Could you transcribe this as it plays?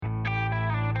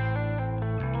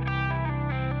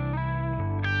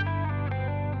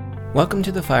Welcome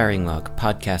to the Firing Log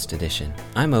Podcast Edition.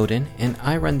 I'm Odin, and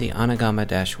I run the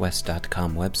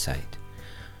anagama-west.com website.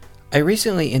 I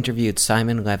recently interviewed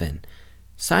Simon Levin.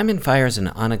 Simon fires an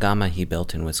anagama he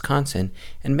built in Wisconsin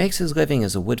and makes his living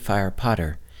as a woodfire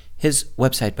potter. His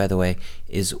website, by the way,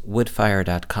 is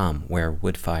woodfire.com, where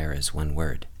woodfire is one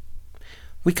word.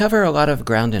 We cover a lot of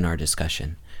ground in our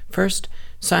discussion. First,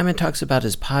 Simon talks about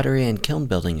his pottery and kiln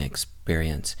building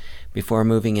experience before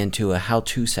moving into a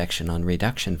how-to section on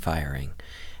reduction firing.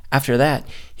 After that,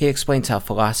 he explains how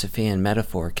philosophy and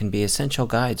metaphor can be essential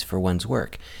guides for one's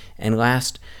work. And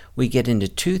last, we get into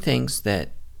two things that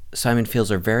Simon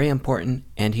feels are very important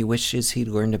and he wishes he'd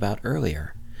learned about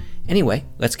earlier. Anyway,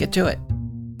 let's get to it.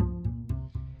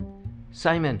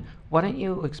 Simon, why don't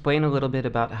you explain a little bit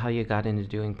about how you got into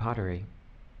doing pottery?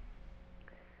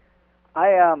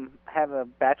 I have a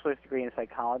bachelor's degree in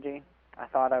psychology. I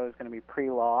thought I was going to be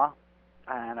pre-law,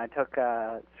 and I took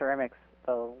ceramics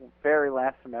the very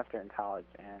last semester in college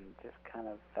and just kind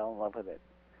of fell in love with it.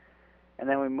 And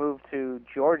then we moved to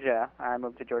Georgia. I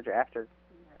moved to Georgia after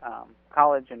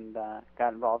college and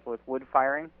got involved with wood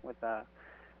firing with a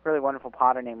really wonderful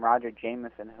potter named Roger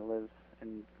Jameson who lives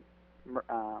in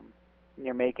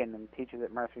near Macon and teaches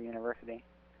at Mercer University.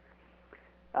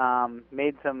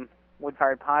 Made some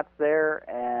wood-fired pots there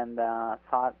and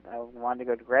thought I wanted to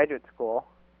go to graduate school.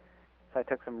 So I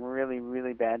took some really,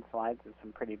 really bad slides of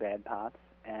some pretty bad pots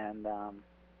and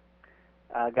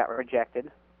got rejected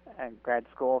at grad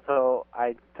school. So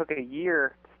I took a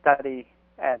year to study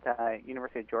at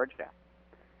University of Georgia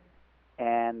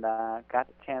and got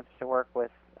the chance to work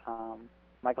with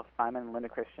Michael Simon and Linda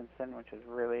Christensen, which was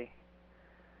really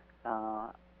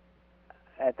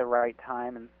at the right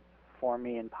time and for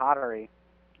me in pottery.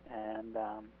 And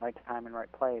right time and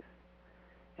right place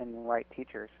and right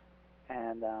teachers.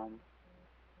 And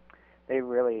they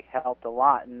really helped a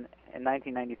lot. And in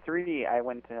 1993, I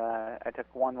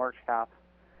took one workshop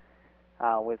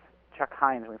with Chuck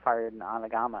Hines. We fired an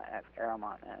anagama at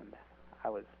Aramont, and I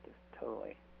was just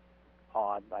totally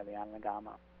awed by the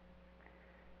anagama.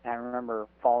 And I remember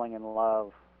falling in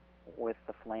love with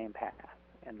the flame path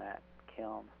in that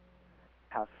kiln,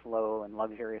 how slow and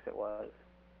luxurious it was.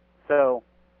 So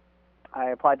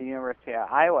I applied to the University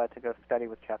of Iowa to go study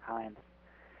with Chuck Hines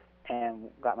and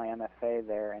got my MFA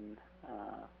there in,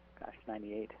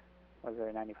 98. Was there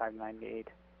 95, 98.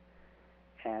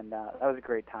 And that was a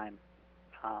great time.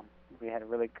 We had a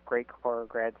really great core of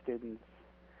grad students.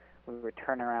 We would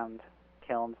turn around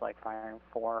kilns like firing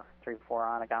 4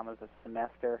 anagamas a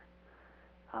semester.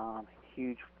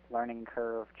 Huge learning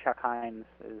curve. Chuck Hines'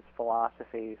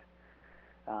 philosophies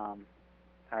are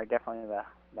definitely the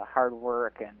hard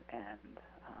work and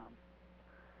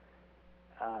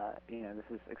this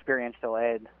is experiential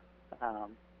ed.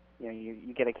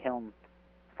 You get a kiln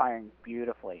firing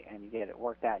beautifully and you get it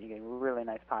worked out. You get really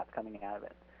nice pots coming out of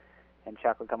it. And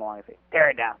Chuck would come along and say, "Tear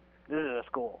it down. This is a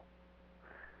school.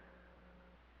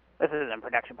 This isn't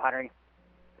production pottery."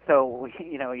 So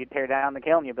you tear down the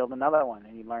kiln, you build another one,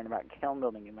 and you learn about kiln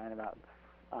building. You learn about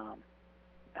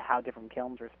how different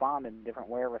kilns respond and different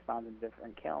ware responds in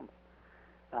different kilns.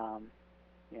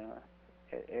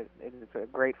 It's a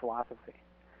great philosophy.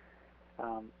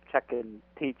 Chuck can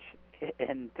teach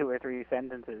in 2 or 3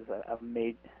 sentences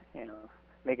make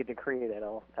a decree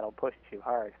that'll push you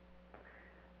hard.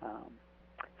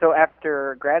 So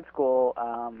after grad school,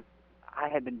 I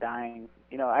had been dying.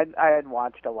 I had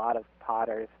watched a lot of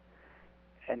potters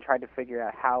and tried to figure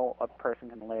out how a person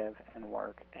can live and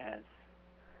work as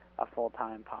a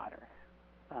full-time potter.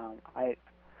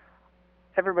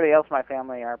 Everybody else in my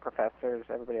family are professors.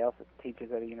 Everybody else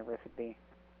teaches at a university.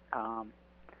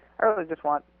 I really just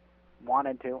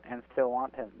wanted to and still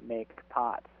want to make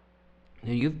pots.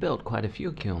 Now, you've built quite a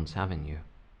few kilns, haven't you?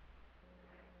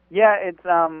 Yeah, it's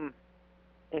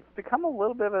become a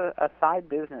little bit of a side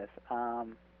business,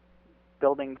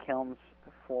 building kilns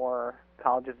for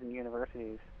colleges and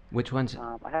universities. Which ones?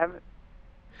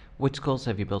 Which schools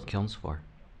have you built kilns for?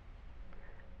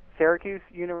 Syracuse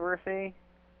University,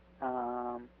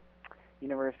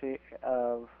 University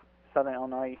of Southern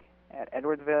Illinois at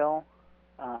Edwardsville,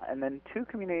 and then two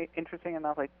community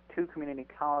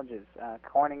colleges,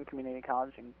 Corning Community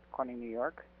College in Corning, New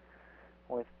York,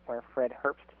 where Fred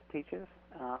Herbst teaches,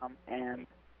 and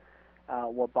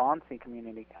Waubonsee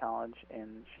Community College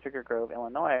in Sugar Grove,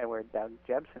 Illinois, where Doug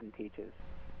Jebsen teaches.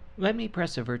 Let me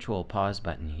press a virtual pause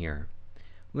button here.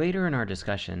 Later in our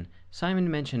discussion, Simon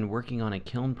mentioned working on a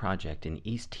kiln project in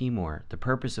East Timor, the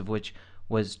purpose of which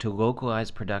was to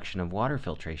localize production of water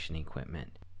filtration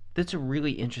equipment. That's a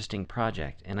really interesting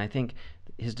project, and I think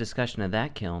his discussion of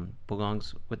that kiln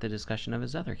belongs with the discussion of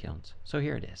his other kilns. So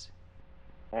here it is.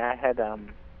 I had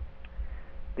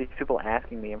these people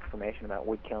asking me information about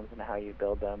wood kilns and how you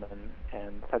build them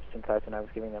and such and such, and I was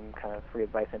giving them kind of free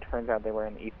advice. And it turns out they were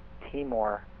in East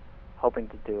Timor hoping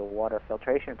to do a water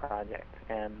filtration project,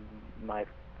 and my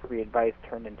free advice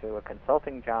turned into a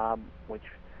consulting job, which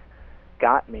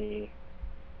got me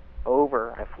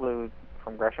over. I flew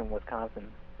from Gresham, Wisconsin,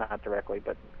 not directly,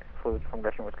 but flew from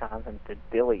Gresham, Wisconsin to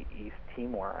Dili, East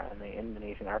Timor, on the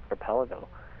Indonesian archipelago,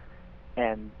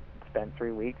 and spent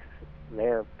 3 weeks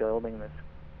there building this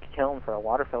kiln for a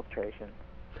water filtration.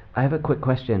 I have a quick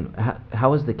question.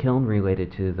 How is the kiln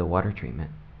related to the water treatment?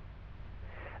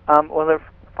 Well, they're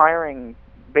firing,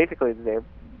 basically, the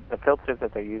filters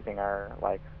that they're using are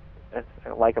like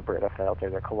a Brita filter.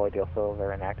 They're colloidal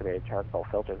silver and activated charcoal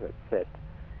filters that sit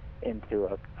into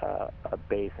a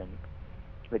basin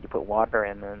that you put water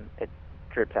in, and it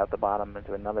drips out the bottom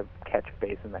into another catch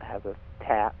basin that has a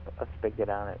tap, a spigot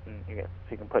on it, and so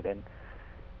you can put in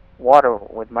water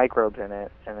with microbes in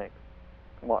it, and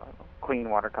clean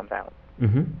water comes out.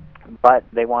 Mm-hmm. But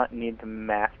they need to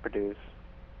mass produce,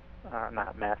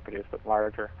 not mass produce, but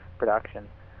larger production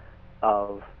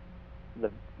of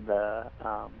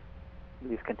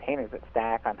these containers that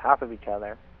stack on top of each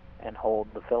other and hold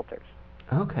the filters.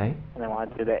 Okay. And they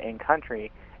want to do that in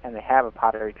country, and they have a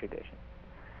pottery tradition.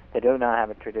 They do not have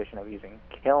a tradition of using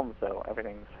kilns, though.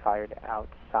 Everything's fired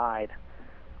outside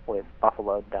with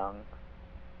buffalo dung.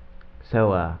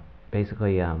 So,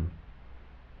 basically,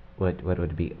 what would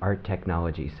it be? Art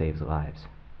technology saves lives.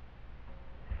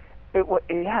 Yeah,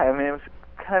 I mean, it was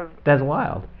kind of... That's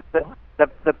wild.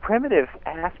 The primitive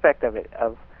aspect of it,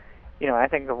 I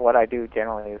think of what I do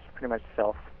generally is pretty much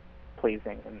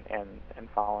self-pleasing and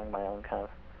following my own kind of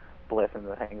bliss in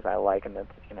the things I like, and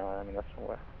that's, that's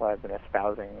what I've been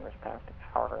espousing this past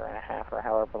hour and a half or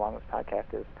however long this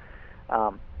podcast is.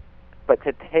 But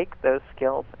to take those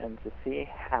skills and to see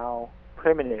how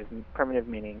primitive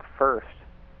meaning first,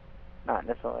 not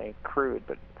necessarily crude,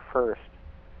 but first,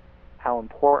 how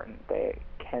important they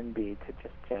can be to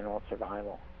just general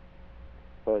survival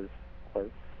was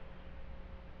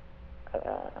I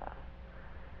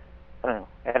don't know,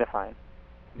 edifying.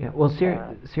 Yeah, well,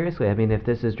 seriously, I mean, if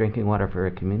this is drinking water for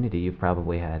a community, you've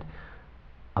probably had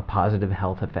a positive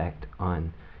health effect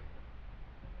on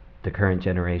the current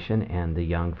generation and the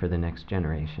young for the next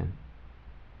generation.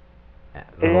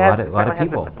 A lot of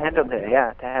people. Has the potential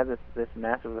to have this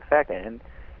massive effect, and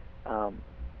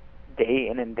day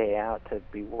in and day out to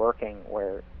be working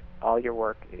where all your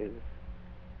work is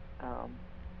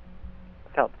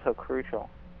felt so crucial.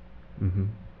 Mm-hmm.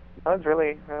 That was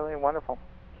really, really wonderful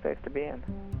space to be in.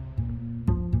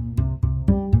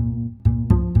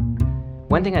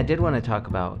 One thing I did want to talk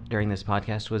about during this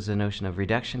podcast was the notion of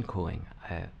reduction cooling.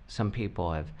 Some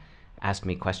people have asked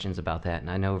me questions about that, and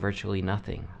I know virtually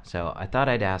nothing. So I thought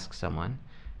I'd ask someone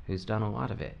who's done a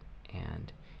lot of it,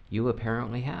 and you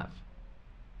apparently have.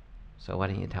 So why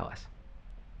don't you tell us?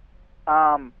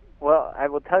 Well, I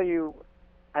will tell you,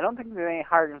 I don't think there's any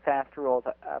hard and fast rules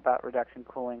about reduction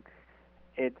cooling.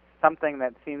 It's something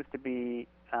that seems to be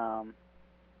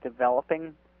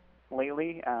developing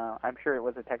lately. I'm sure it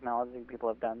was a technology people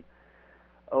have done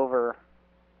over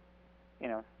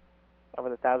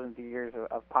the thousands of years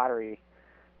of pottery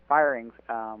firings,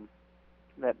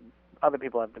 that other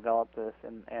people have developed this,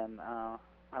 and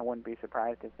I wouldn't be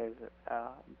surprised if there's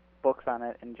books on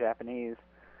it in Japanese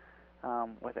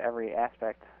with every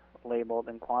aspect labeled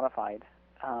and quantified.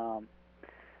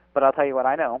 But I'll tell you what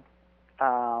I know.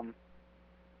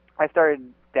 I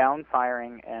started down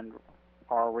firing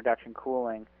or reduction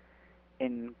cooling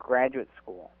in graduate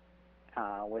school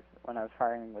when I was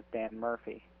firing with Dan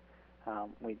Murphy.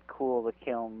 We'd cool the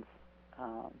kilns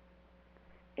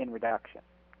in reduction.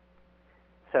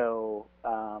 So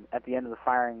at the end of the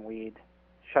firing, we'd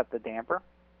shut the damper.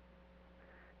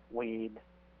 We'd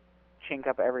chink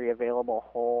up every available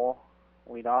hole.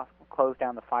 We'd close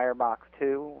down the firebox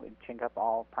too. We'd chink up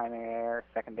all primary air,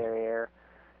 secondary air,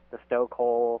 the stoke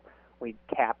hole. We'd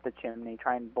cap the chimney,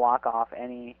 try and block off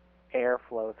any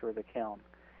airflow through the kiln.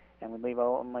 And we'd leave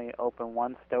only open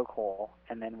one stoke hole,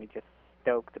 and then we just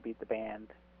stoke to beat the band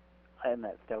in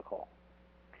that stoke hole.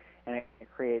 And it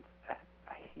creates,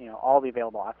 all the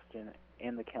available oxygen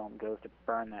in the kiln goes to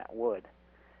burn that wood.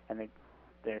 And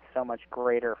there's so much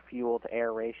greater fuel to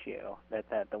air ratio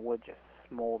that the wood just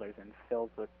smolders and fills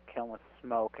the kiln with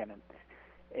smoke, and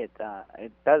it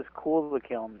does cool the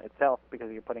kiln itself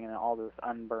because you're putting in all this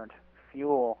unburnt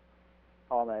fuel,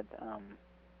 all that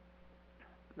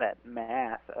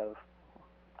mass of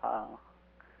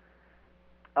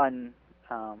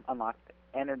unlocked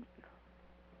energy,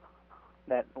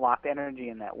 that locked energy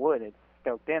in that wood. It's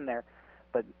stoked in there,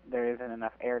 but there isn't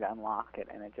enough air to unlock it,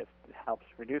 and it just helps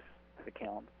reduce the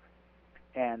kiln.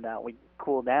 And we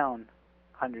cool down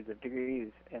hundreds of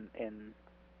degrees in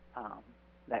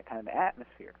that kind of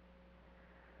atmosphere.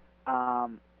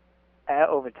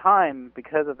 Over time,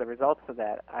 because of the results of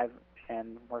that,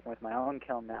 and working with my own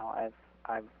kiln now,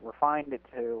 I've refined it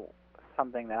to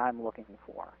something that I'm looking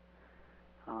for,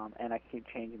 and I keep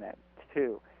changing that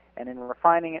too. And in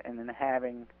refining it, and in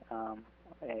having an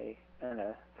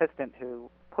assistant who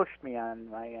pushed me on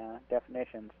my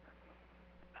definitions,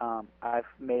 I've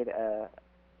made a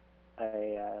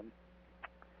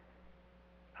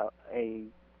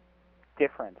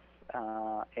difference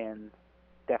in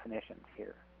definitions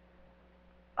here.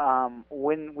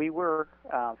 When we were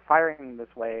firing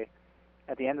this way,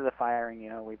 at the end of the firing,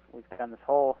 we've done this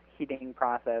whole heating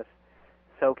process,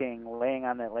 soaking, laying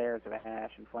on the layers of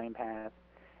ash and flame paths,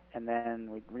 and then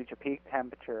we'd reach a peak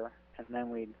temperature, and then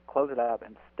we'd close it up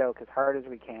and stoke as hard as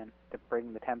we can to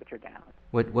bring the temperature down.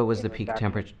 What was the peak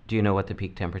temperature? Do you know what the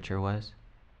peak temperature was?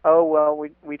 Oh, well,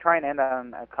 we try and end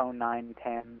on a cone 9,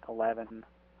 10, 11,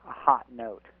 a hot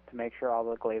note to make sure all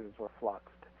the glazes were fluxed,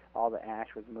 all the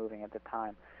ash was moving at the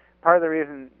time. Part of the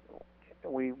reason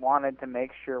we wanted to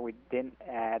make sure we didn't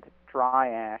add dry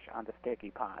ash onto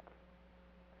sticky pots.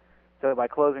 So by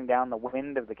closing down the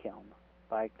wind of the kiln,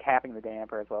 by capping the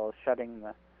damper as well as capping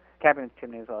the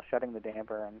chimney as well as shutting the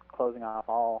damper and closing off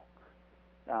all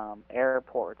air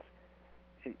ports,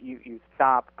 you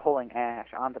stop pulling ash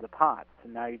onto the pots,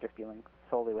 and now you're just dealing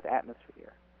solely with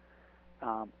atmosphere.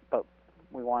 But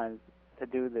we wanted to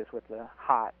do this with the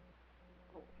hot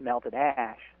melted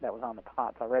ash that was on the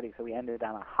pots already, so we ended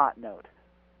on a hot note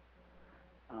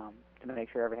to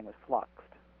make sure everything was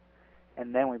fluxed.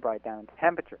 And then we brought it down in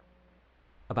temperature.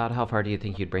 About how far do you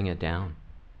think you'd bring it down?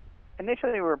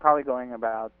 Initially, we were probably going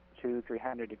about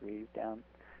 200-300 degrees down,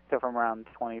 so from around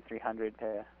 2,300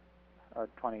 or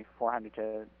 2,400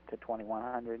 to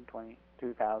 2,100,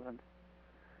 22,000.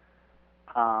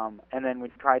 And then we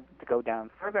tried to go down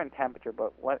further in temperature,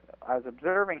 but what I was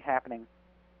observing happening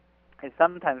is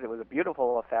sometimes it was a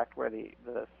beautiful effect where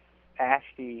the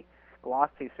ashy,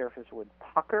 glossy surface would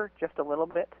pucker just a little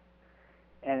bit,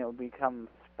 and it would become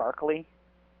sparkly,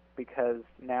 because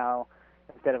now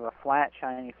instead of a flat,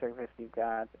 shiny surface, you've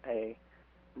got a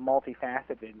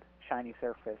multifaceted, shiny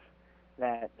surface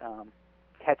that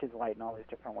catches light in all these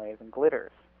different ways and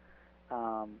glitters.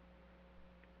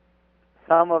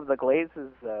 Some of the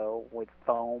glazes, though, would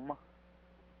foam,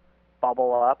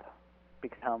 bubble up,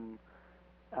 become,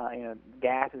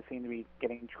 gases seem to be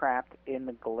getting trapped in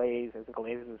the glaze as the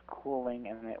glaze is cooling,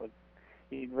 and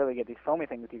you'd really get these foamy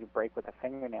things that you could break with a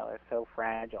fingernail. They're so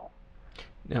fragile.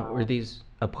 Now, were these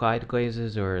applied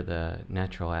glazes or the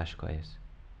natural ash glaze?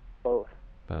 Both.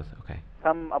 Both, okay.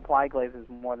 Some applied glazes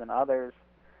more than others.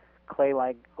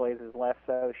 Clay-like glazes less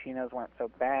so. Chinos weren't so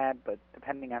bad, but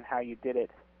depending on how you did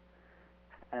it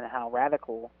and how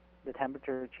radical the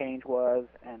temperature change was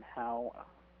and how,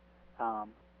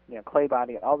 clay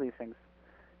body, all these things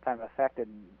kind of affected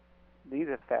these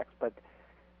effects. But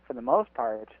for the most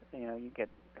part, you get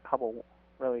a couple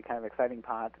really kind of exciting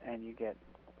pots, and you get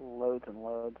loads and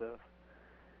loads of,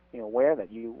 ware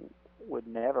that you would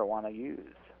never want to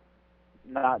use.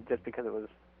 Not just because it was,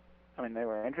 they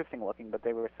were interesting looking, but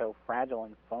they were so fragile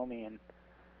and foamy, and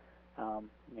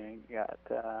you got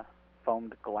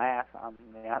foamed glass on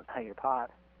the outside of your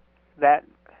pot. That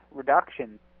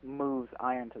reduction moves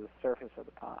iron to the surface of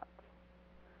the pots.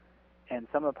 And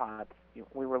some of the pots,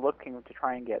 we were looking to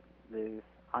try and get these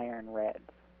iron reds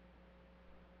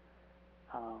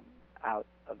out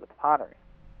of the pottery.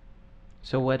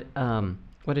 So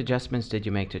what adjustments did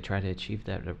you make to try to achieve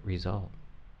that result?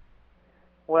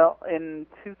 Well, in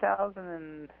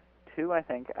 2002, I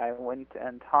think, I went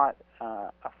and taught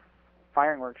a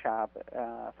firing workshop,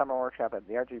 summer workshop at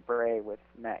the Archery Beret with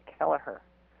Matt Kelleher.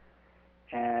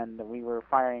 And we were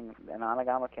firing an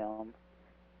Anagama kiln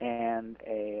and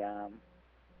a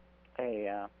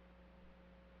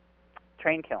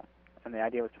train kiln. And the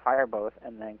idea was to fire both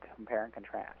and then compare and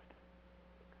contrast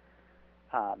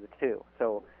the two.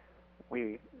 So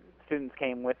students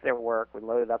came with their work. We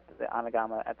loaded up the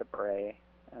Anagama at the Beret.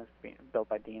 It was being built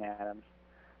by Dean Adams.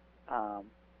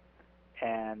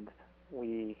 And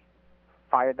we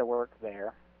fired the work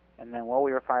there. And then while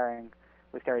we were firing,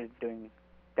 we started doing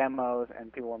demos,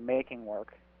 and people were making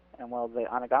work. And while the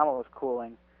Anagama was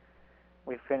cooling,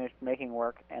 we finished making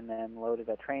work and then loaded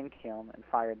a train kiln and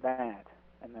fired that.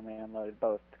 And then we unloaded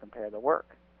both to compare the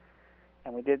work.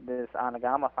 And we did this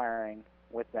Anagama firing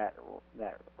with that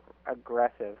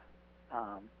aggressive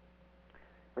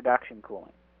reduction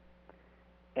cooling.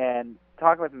 And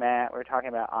talking with Matt, we were talking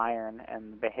about iron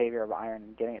and the behavior of iron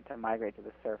and getting it to migrate to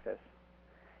the surface.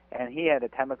 And he had a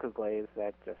Tembaku glaze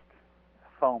that just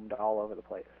foamed all over the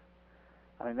place.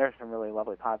 I mean, there's some really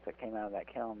lovely pots that came out of that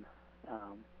kiln,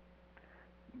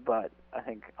 but I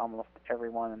think almost every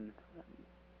one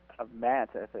of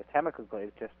Matt's at the Tembaku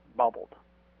glaze just bubbled.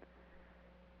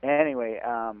 Anyway,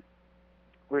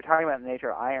 we were talking about the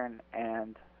nature of iron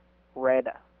and red.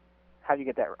 How do you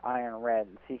get that iron red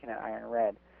and seeking that iron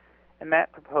red? And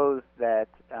Matt proposed that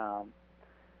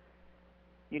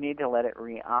you need to let it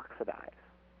reoxidize.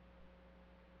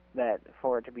 That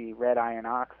for it to be red iron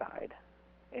oxide,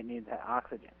 it needs that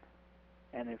oxygen.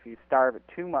 And if you starve it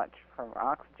too much from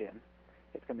oxygen,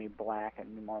 it's going to be black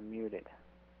and more muted.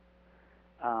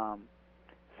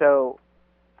 So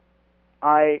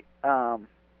I've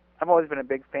always been a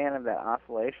big fan of that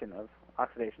oscillation of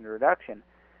oxidation to reduction.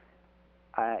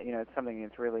 It's something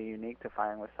that's really unique to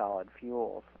firing with solid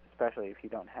fuels, especially if you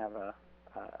don't have a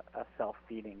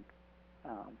self-feeding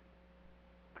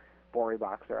Bory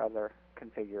box or other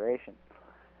configuration.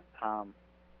 I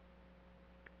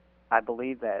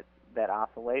believe that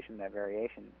oscillation, that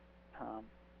variation,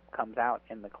 comes out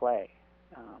in the clay.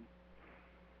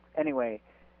 Anyway,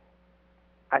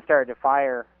 I started to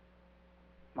fire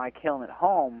my kiln at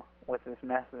home with this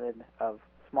method of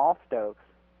small stokes.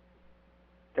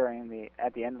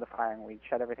 At the end of the firing, we'd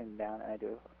shut everything down, and I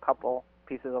do a couple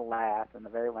pieces of lath in the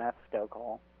very last stoke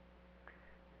hole,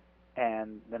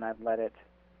 and then I'd let it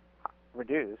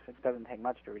reduce. It doesn't take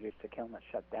much to reduce the kiln that's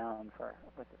shut down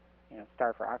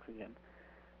starve for oxygen,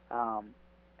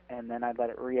 and then I'd let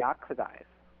it reoxidize.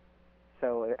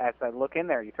 So as I look in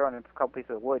there, you throw in a couple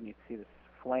pieces of wood, and you see this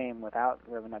flame without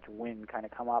really much wind kind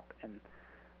of come up and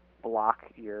block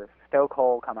your stoke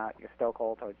hole, come out your stoke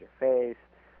hole towards your face.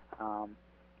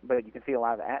 But you can see a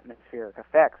lot of atmospheric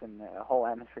effects, and the whole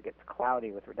atmosphere gets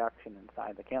cloudy with reduction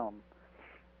inside the kiln.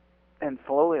 And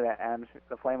slowly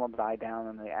the flame will die down,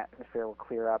 and the atmosphere will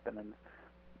clear up, and then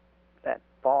that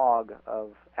fog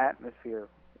of atmosphere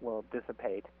will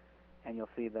dissipate, and you'll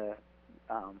see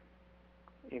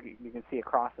you can see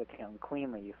across the kiln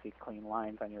cleanly. You see clean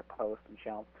lines on your post and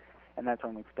shelves, and that's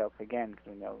when we stoke again, because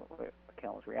we know the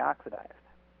kiln is reoxidized.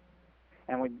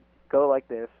 And we go like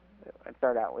this. I'd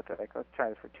start out with let's try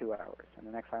this for 2 hours, and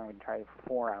the next time we'd try it for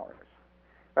 4 hours.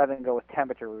 Rather than go with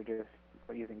temperature,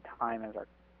 we're using time as our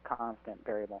constant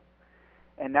variable.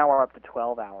 And now we're up to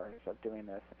 12 hours of doing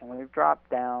this, and we've dropped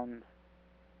down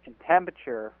in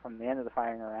temperature from the end of the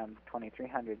firing around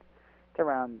 2300 to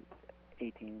around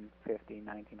 1850,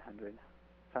 1900.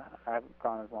 So I've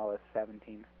gone as low as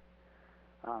 17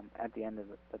 at the end of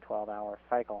the 12-hour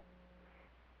cycle.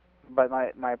 But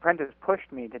my apprentice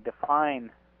pushed me to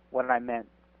define what I meant,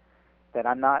 that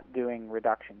I'm not doing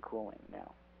reduction cooling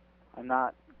now. I'm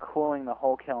not cooling the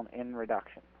whole kiln in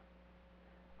reduction.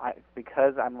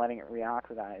 Because I'm letting it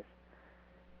reoxidize,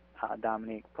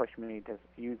 Dominique pushed me to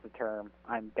use the term,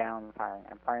 I'm down firing.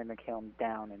 I'm firing the kiln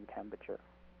down in temperature.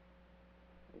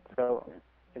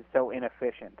 It's so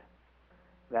inefficient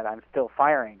that I'm still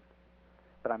firing,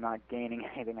 but I'm not gaining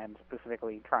anything. I'm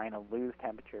specifically trying to lose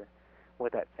temperature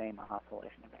with that same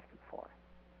oscillation back and forth.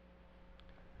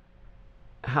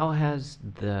 How has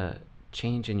the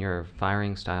change in your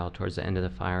firing style towards the end of the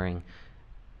firing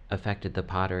affected the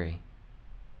pottery?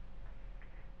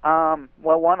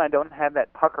 Well, one, I don't have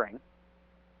that puckering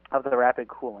of the rapid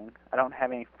cooling. I don't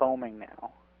have any foaming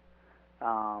now.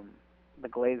 The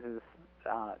glazes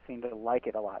seem to like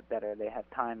it a lot better. They have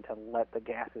time to let the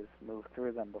gases move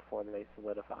through them before they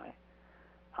solidify.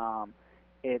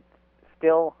 It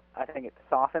still, I think it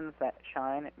softens that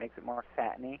shine. It makes it more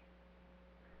satiny.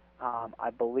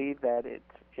 I believe that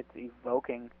it's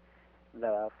evoking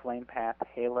the flame path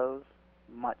halos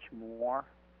much more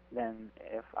than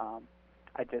if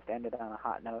I just ended on a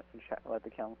hot note and let the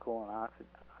kiln cool and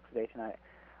oxidation.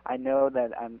 I know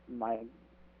that my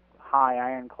high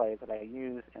iron clays that I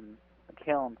use in the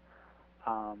kiln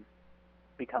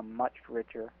become much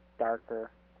richer, darker.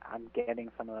 I'm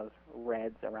getting some of those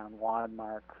reds around wad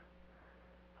marks.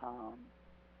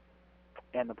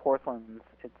 And the porcelains,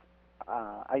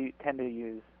 I tend to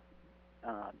use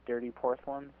dirty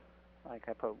porcelains. Like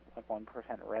I put 1%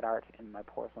 red art in my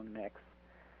porcelain mix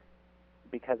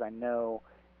because I know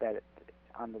that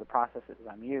under the processes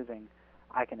I'm using,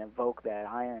 I can evoke that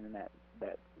iron and that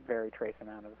very trace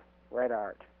amount of red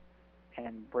art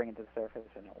and bring it to the surface,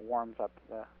 and it warms up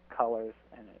the colors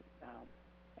and it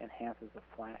enhances the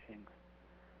flashings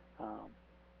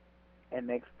and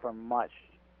makes for much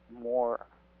more,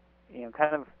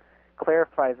 kind of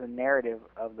clarifies the narrative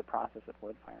of the process of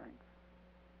wood firing.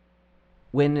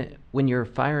 When you're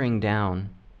firing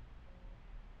down,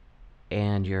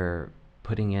 and you're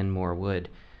putting in more wood,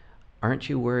 aren't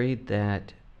you worried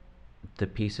that the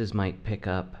pieces might pick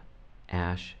up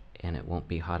ash and it won't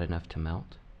be hot enough to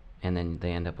melt? And then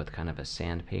they end up with kind of a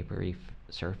sandpapery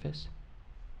surface?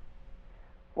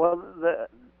 Well,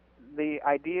 the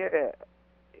idea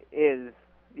is,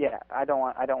 yeah, I don't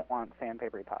want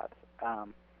sandpapery pots.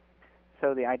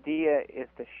 So the idea is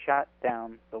to shut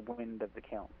down the wind of the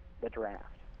kiln, the draft.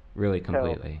 Really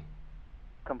completely?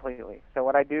 So, completely. So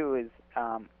what I do is,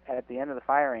 at the end of the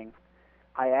firing,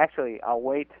 I'll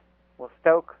wait, we'll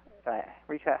stoke,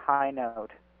 reach that high note,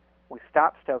 we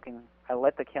stop stoking, I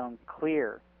let the kiln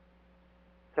clear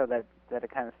so that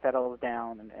it kind of settles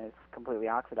down and is completely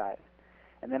oxidized.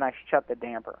 And then I shut the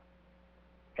damper.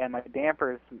 And my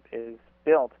damper is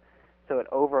built so it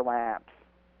overlaps.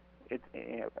 It's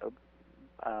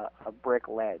a brick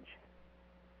ledge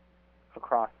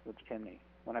across the chimney.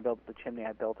 When I built the chimney,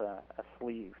 I built a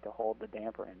sleeve to hold the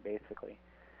damper in, basically,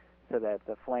 so that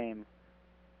the flame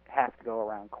has to go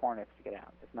around cornice to get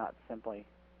out. It's not simply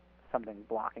something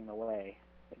blocking the way.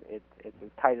 It's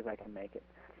as tight as I can make it.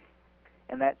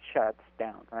 And that shuts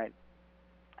down, right?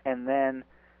 And then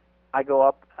I go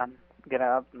up, get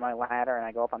up my ladder, and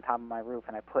I go up on top of my roof,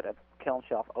 and I put a kiln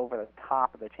shelf over the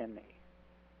top of the chimney.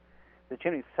 The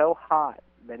chimney's so hot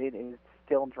that it is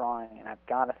still drawing, and I've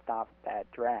got to stop that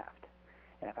draft.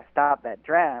 And if I stop that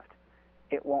draft,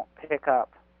 it won't pick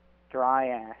up dry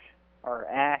ash or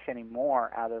ash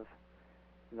anymore out of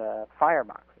the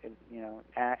firebox.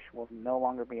 Ash will no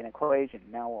longer be an equation.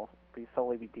 Now we'll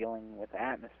solely be dealing with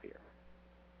atmosphere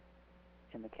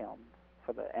in the kiln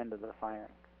for the end of the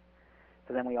firing.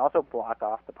 So then we also block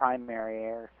off the primary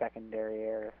air, secondary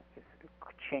air,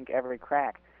 chink every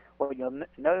crack. What you'll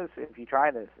notice if you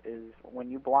try this is when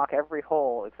you block every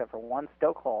hole except for one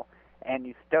stoke hole and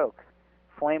you stoke,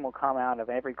 flame will come out of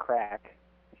every crack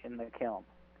in the kiln.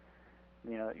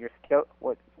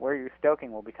 Where you're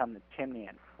stoking will become the chimney,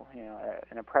 and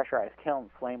in a pressurized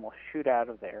kiln, flame will shoot out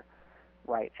of there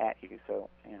right at you. So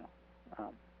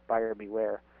buyer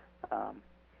beware,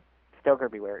 stoker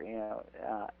beware.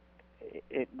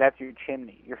 That's your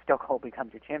chimney. Your stoke hole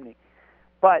becomes your chimney.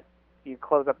 But you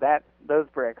close up those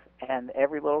bricks, and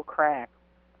every little crack,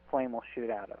 flame will shoot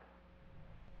out of.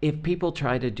 If people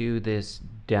try to do this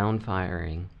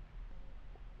downfiring,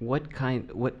 what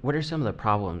are some of the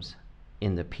problems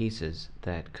in the pieces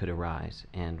that could arise,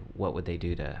 and what would they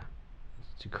do to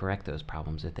correct those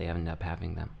problems if they end up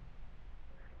having them?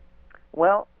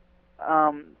 Well,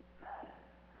 some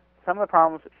of the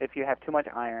problems, if you have too much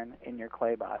iron in your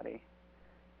clay body,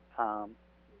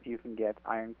 you can get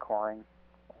iron coring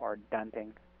or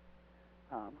dunting,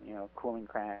 cooling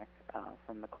crack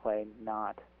from the clay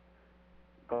not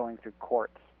going through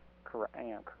quartz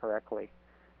correctly.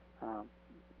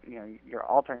 You're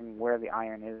altering where the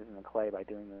iron is in the clay by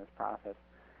doing this process.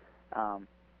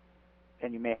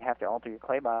 And you may have to alter your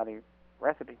clay body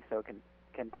recipe so it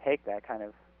can take that kind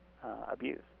of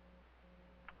abuse.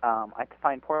 I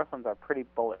find porcelains are pretty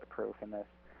bulletproof in this.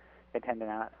 They tend to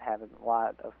not have a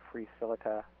lot of free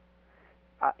silica.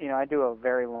 I do a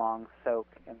very long soak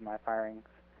in my firings.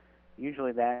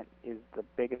 Usually that is the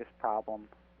biggest problem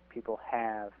people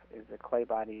have, is the clay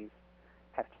bodies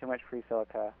have too much free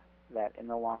silica, that in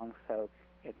the long soak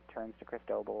it turns to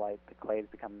cristobalite, the clays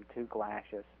become too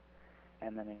glacious,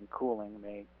 and then in cooling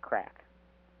they crack.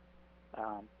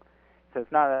 So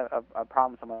it's not a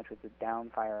problem so much with the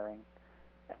down firing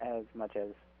as much as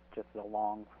just the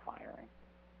long firing,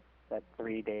 that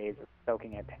 3 days of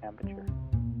soaking at temperature.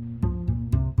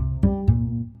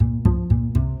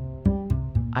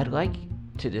 I'd like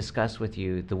to discuss with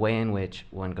you the way in which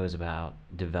one goes about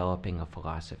developing a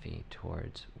philosophy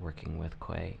towards working with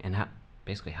clay, and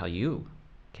how you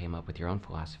came up with your own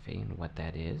philosophy and what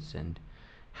that is and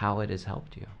how it has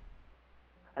helped you.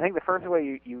 I think the first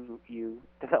way you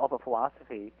develop a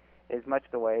philosophy is much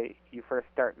the way you first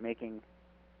start making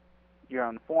your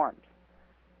own forms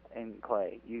in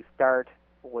clay. You start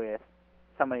with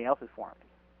somebody else's forms.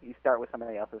 You start with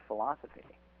somebody else's philosophy.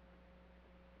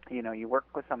 You work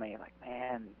with somebody, like,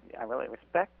 man, I really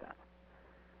respect them.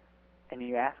 And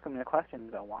you ask them the questions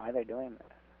about why they're doing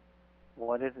this.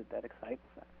 What is it that excites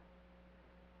them?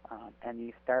 And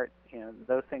you start,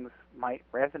 those things might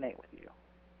resonate with you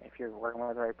if you're working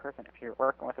with the right person. If you're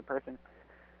working with a person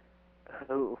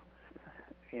who,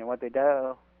 what they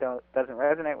do doesn't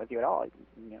resonate with you at all,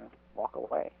 walk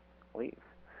away, leave,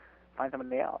 find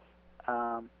somebody else.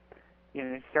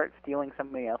 You start stealing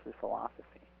somebody else's philosophy.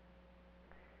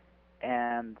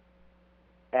 And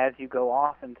as you go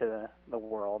off into the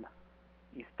world,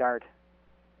 you start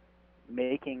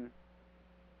making,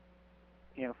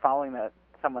 following that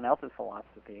someone else's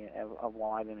philosophy of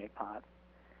why they make pots,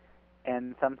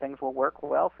 and some things will work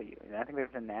well for you. And I think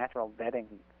there's a natural vetting,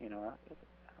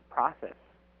 process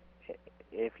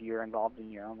if you're involved in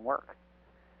your own work.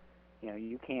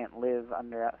 You can't live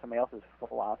under somebody else's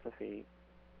philosophy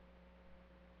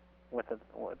with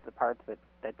the parts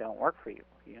that don't work for you.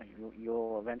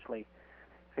 You'll eventually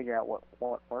figure out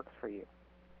what works for you.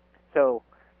 So,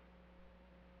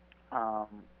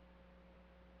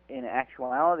 in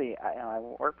actuality, I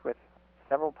worked with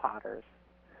several potters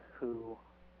who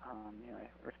I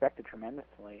respected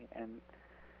tremendously, and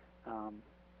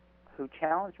who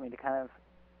challenged me to kind of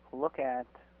look at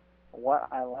what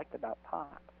I liked about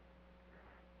pots.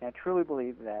 And I truly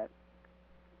believe that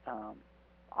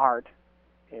art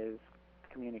is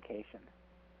communication,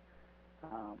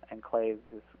 and clay is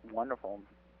this wonderful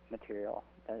material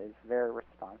that is very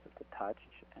responsive to touch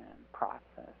and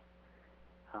process,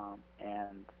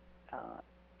 and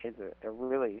is a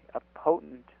really a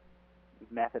potent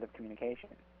method of communication.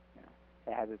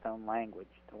 It has its own language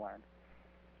to learn,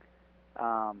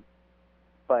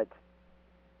 but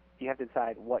you have to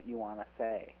decide what you want to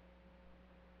say,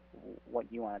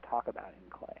 what you want to talk about in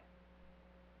clay.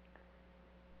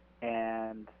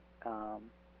 And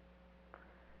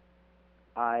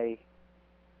I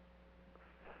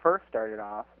first started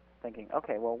off thinking,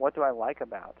 okay, well, what do I like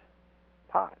about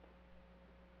pots?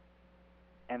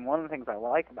 And one of the things I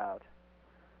like about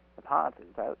the pots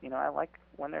is I like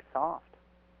when they're soft.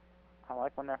 I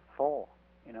like when they're full.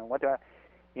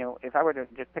 If I were to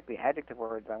just pick the adjective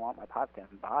words I want my pots to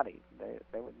embody,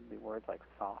 they would be words like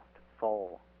soft,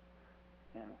 full,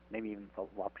 maybe even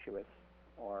voluptuous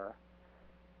or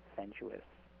sensuous.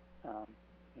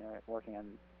 Working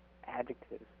on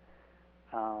adjectives.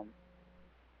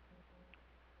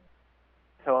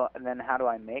 So then, how do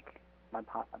I make my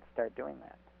pot start doing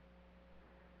that?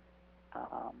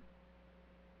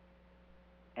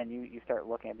 And you start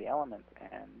looking at the elements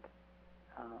and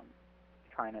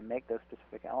trying to make those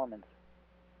specific elements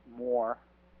more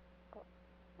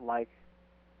like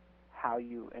how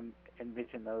you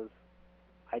envision those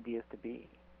ideas to be.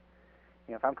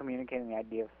 If I'm communicating the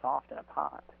idea of soft in a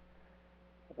pot,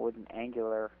 would an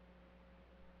angular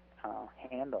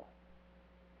handle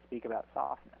speak about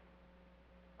softness?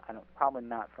 Probably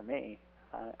not for me.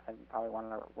 I probably want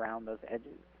to round those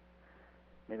edges.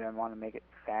 Maybe I want to make it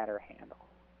fatter handle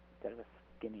instead of a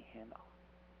skinny handle.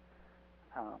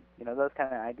 Those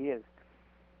kind of ideas.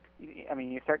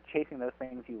 You start chasing those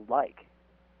things you like,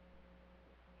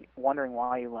 wondering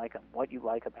why you like them, what you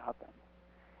like about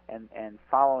them, and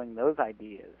following those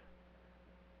ideas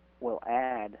will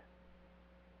add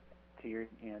to your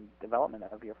development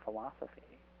of your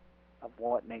philosophy of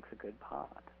what makes a good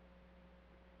pot.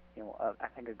 I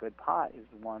think a good pot is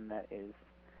one that is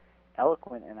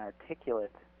eloquent and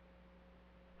articulate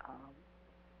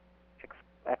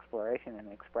exploration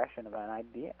and expression of an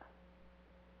idea.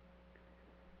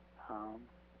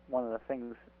 One of the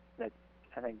things that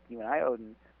I think you and I,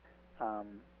 Odin,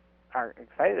 are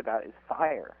excited about is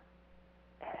fire.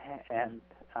 And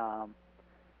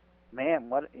man,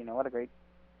 what a great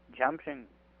junction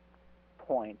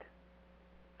point.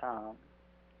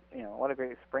 What a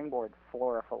great springboard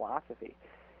for a philosophy.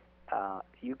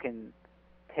 You can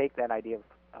take that idea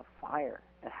of fire,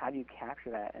 and how do you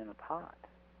capture that in a pot?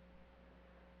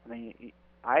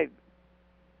 I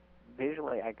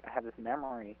have this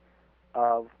memory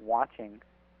of watching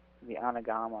the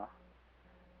anagama,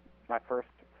 my first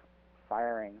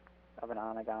firing of an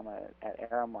anagama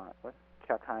at Aramont with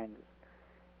Chuck Hines,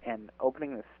 and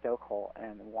opening the stoke hole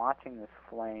and watching this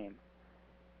flame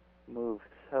move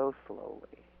so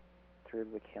slowly through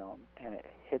the kiln, and it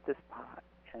hit this pot,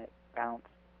 and it bounced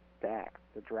back.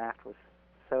 The draft was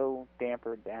so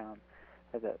dampered down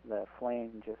that the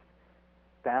flame just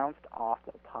bounced off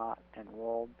the pot and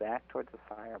rolled back towards the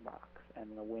firebox,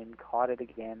 and the wind caught it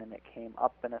again, and it came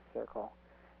up in a circle,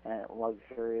 and it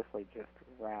luxuriously just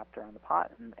wrapped around the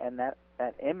pot. And that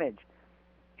image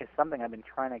is something I've been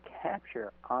trying to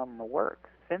capture on the work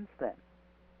since then.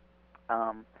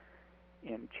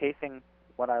 Chasing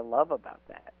what I love about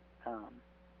that.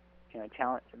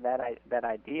 Challenge that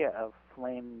idea of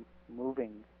flame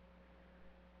moving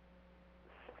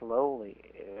slowly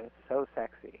is so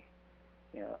sexy.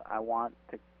 I want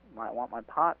my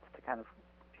pots to kind of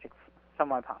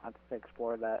some of my pots to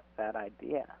explore that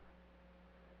idea.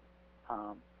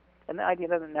 And the idea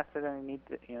doesn't necessarily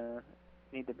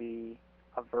need to be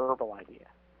a verbal idea.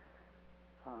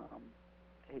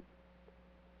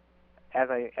 As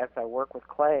I work with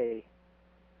clay,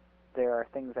 there are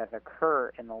things that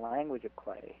occur in the language of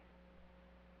clay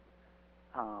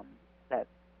that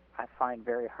I find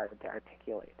very hard to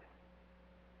articulate.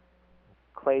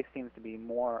 clay seems to be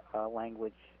more a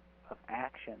language of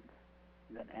actions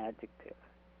than adjective,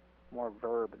 more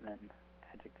verb than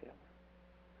adjective.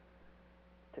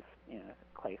 Just,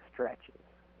 clay stretches,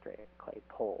 clay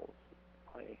pulls,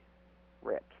 clay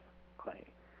rips, clay,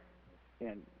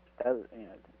 does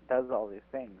does all these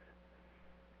things,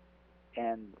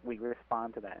 and we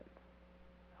respond to that.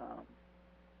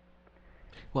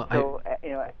 Well, so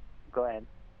go ahead.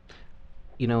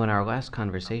 In our last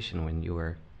conversation, when you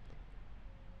were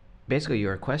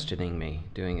questioning me,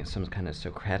 doing some kind of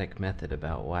Socratic method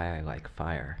about why I like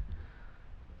fire.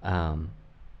 And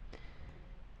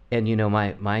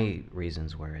my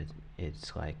reasons were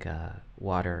it's like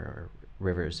water or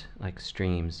rivers, like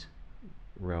streams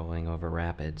rolling over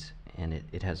rapids, and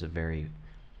it has a very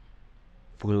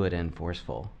fluid and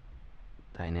forceful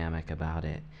dynamic about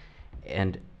it.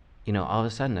 And all of a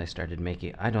sudden I started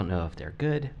making, I don't know if they're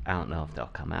good, I don't know if they'll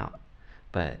come out,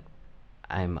 but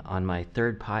I'm on my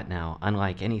third pot now,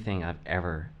 unlike anything I've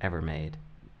ever made.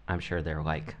 I'm sure they're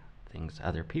like things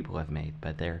other people have made,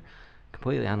 but they're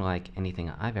completely unlike anything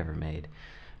I've ever made,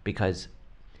 because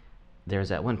there's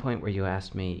that one point where you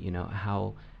asked me,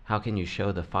 how can you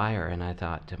show the fire? And I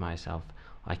thought to myself,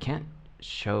 I can't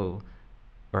show,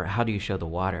 or how do you show the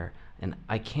water? And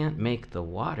I can't make the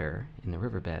water in the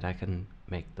riverbed. I can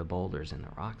make the boulders and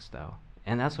the rocks, though.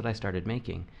 And that's what I started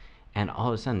making. And all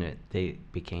of a sudden, they're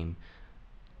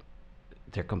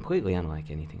completely unlike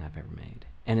anything I've ever made.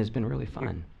 And it's been really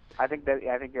fun. I think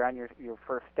you're on your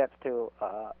first steps to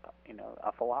a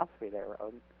philosophy there,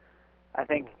 Roden. I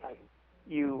think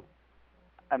you're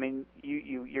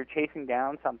chasing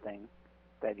down something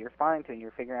that you're responding to, and you're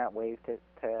figuring out ways to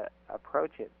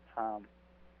approach it.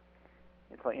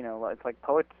 It's like it's like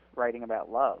poets writing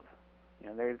about love.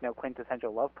 There's no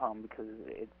quintessential love poem because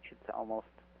it's almost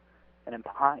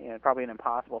probably an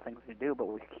impossible thing to do. But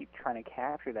we keep trying to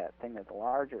capture that thing that's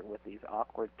larger with these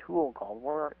awkward tool called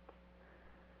words.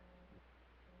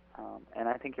 And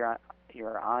I think you're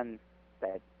on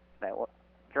that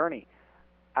journey.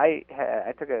 I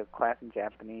took a class in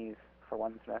Japanese for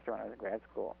one semester when I was in grad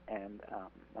school, and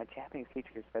my Japanese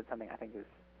teacher said something I think has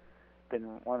been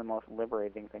one of the most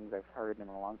liberating things I've heard in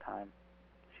a long time.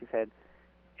 She said,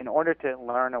 in order to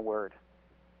learn a word,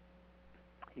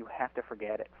 you have to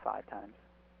forget it 5 times.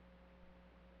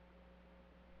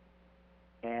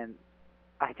 And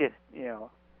I just,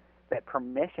 that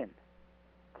permission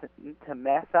to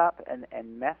mess up and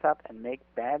make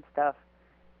bad stuff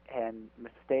and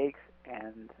mistakes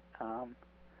and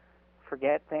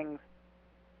forget things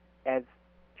as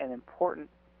an important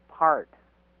part,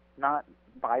 not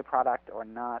byproduct or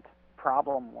not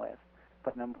problem with,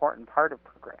 but an important part of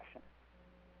progression,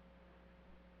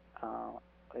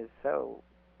 is so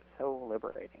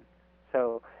liberating.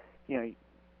 So, you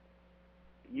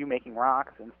making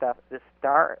rocks and stuff, that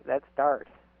start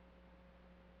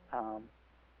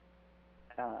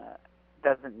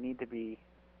doesn't need to be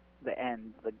the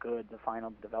end, the good, the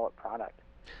final developed product.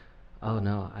 Oh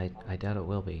no, I doubt it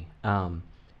will be.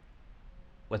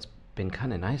 What's been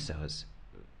kind of nice though is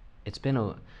it's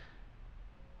been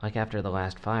like after the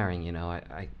last firing,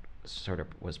 I sort of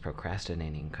was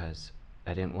procrastinating because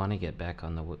I didn't want to get back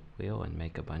on the wheel and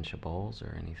make a bunch of bowls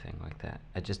or anything like that.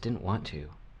 I just didn't want to.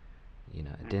 I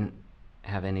didn't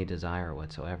have any desire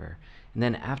whatsoever. And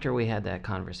then after we had that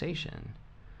conversation,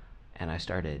 and I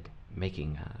started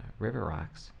making river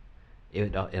rocks,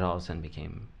 it all of a sudden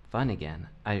became fun again.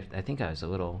 I think I was a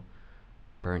little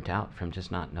burnt out from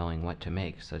just not knowing what to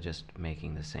make, so just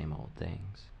making the same old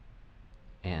things.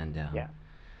 And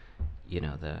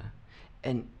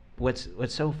and what's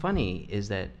so funny is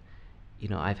that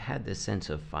I've had this sense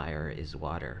of fire is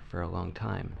water for a long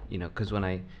time. Because when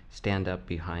I stand up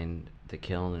behind the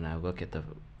kiln and I look at the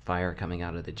fire coming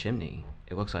out of the chimney,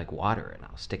 it looks like water, and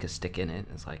I'll stick a stick in it,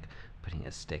 and it's like putting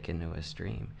a stick into a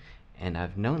stream. And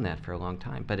I've known that for a long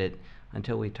time, but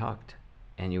until we talked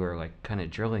and you were like kind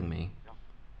of drilling me,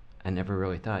 I never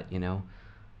really thought,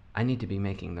 I need to be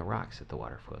making the rocks that the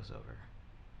water flows over.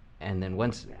 And then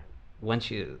once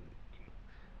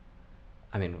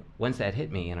that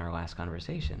hit me in our last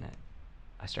conversation,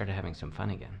 I started having some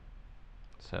fun again.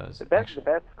 So the best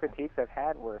critiques I've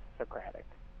had were Socratic.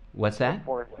 What's that?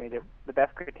 The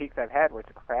best critiques I've had were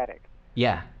Socratic.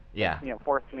 Yeah.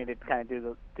 Forced me to kind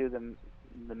of do the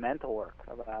mental work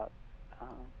about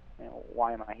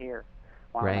why am I here?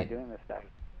 Why am I doing this stuff?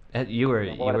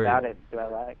 What about it do I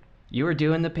like? You were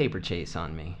doing the paper chase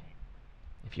on me,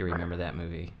 if you remember that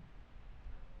movie.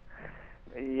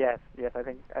 Yes. I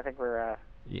think we're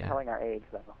telling our age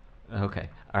though. Okay.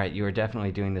 All right. You were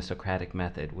definitely doing the Socratic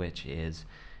method, which is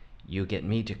You get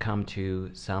me to come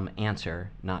to some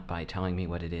answer, not by telling me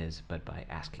what it is, but by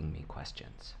asking me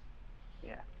questions.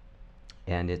 Yeah.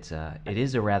 And it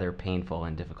is a rather painful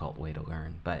and difficult way to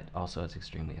learn, but also it's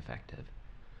extremely effective.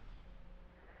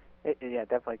 It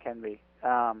definitely can be.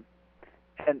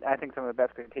 And I think some of the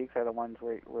best critiques are the ones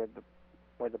where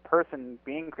the person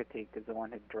being critiqued is the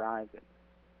one who drives it.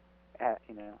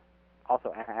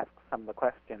 Also asks some of the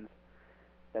questions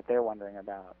that they're wondering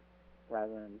about,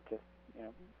 rather than just,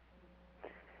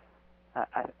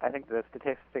 I think the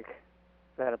statistic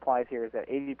that applies here is that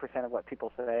 80% of what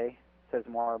people say says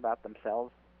more about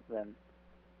themselves than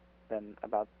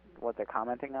about what they're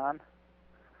commenting on.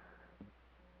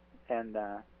 And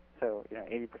so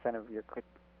 80% of your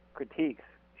critiques,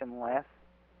 unless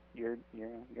you're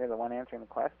the one answering the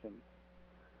question,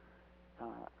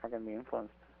 are going to be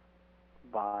influenced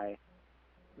by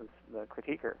the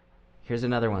critiquer. Here's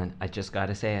another one. I just got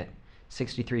to say it.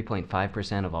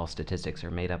 63.5% of all statistics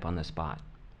are made up on the spot.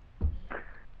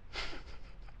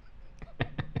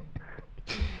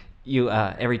 You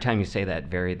every time you say that,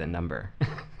 vary the number.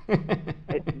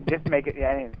 Just make it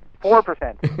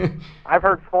 4%. I've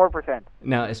heard 4%.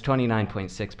 No, it's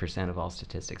 29.6% of all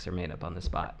statistics are made up on the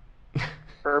spot.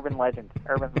 Urban legend.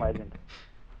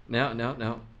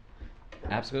 No.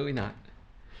 Absolutely not.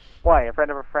 Why? A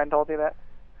friend of a friend told you that?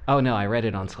 Oh, no, I read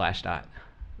it on Slashdot.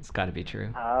 It's got to be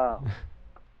true. Oh.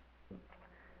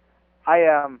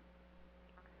 I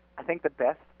think the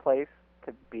best place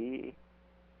to be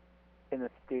in the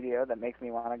studio that makes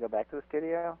me want to go back to the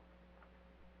studio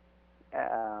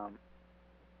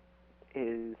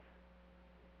is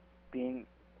being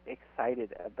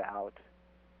excited about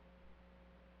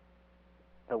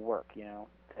the work,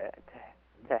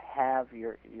 to have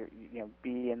your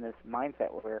be in this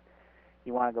mindset where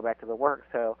you want to go back to the work.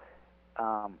 So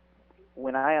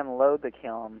when I unload the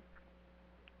kiln,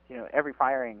 every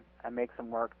firing I make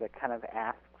some work that kind of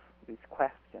asks these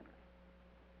questions,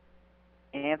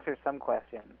 answers some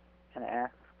questions, and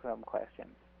asks some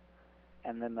questions.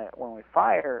 And then when we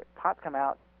fire, pots come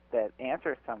out that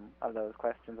answer some of those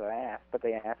questions that I asked, but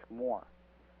they ask more.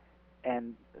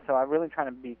 And so I'm really trying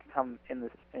to become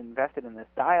invested in this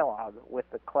dialogue with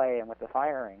the clay and with the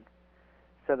firing,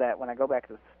 so that when I go back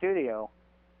to the studio,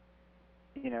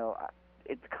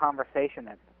 it's conversation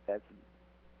that's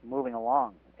moving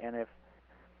along. And if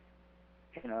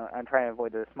I'm trying to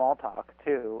avoid the small talk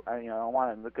too. I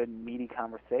want a good meaty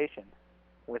conversation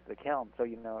with the kiln. So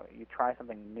you try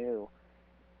something new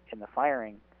in the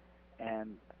firing,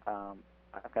 and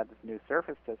I've got this new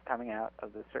surface that's coming out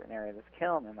of this certain area of this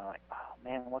kiln, and I'm like, oh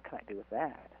man, what can I do with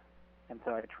that? And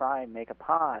so I try and make a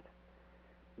pot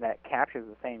that captures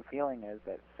the same feeling as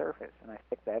that surface, and I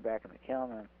stick that back in the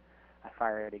kiln, and I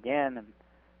fire it again, and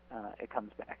it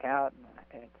comes back out,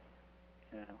 and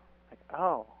it's like,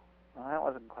 oh, well, that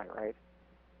wasn't quite right.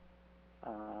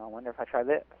 I wonder if I try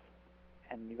this.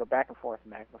 And you go back and forth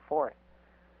and back and forth.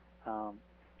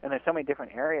 And there's so many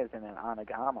different areas in an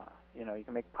anagama. You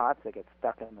can make pots that get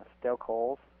stuck in the stoke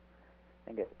holes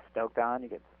and get stoked on. You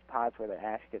get pots where the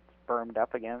ash gets burned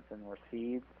up against and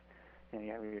recedes. And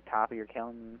you have your top of your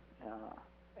kiln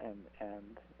and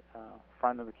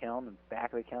front of the kiln and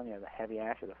back of the kiln. You have the heavy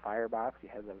ash of the firebox. You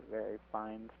have the very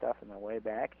fine stuff in the way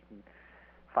back. You can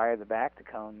fire the back to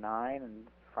cone 9 and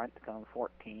front to cone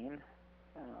 14.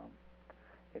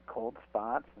 Get cold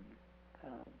spots and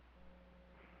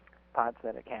pots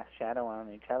that cast shadow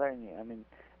on each other. And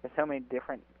there's so many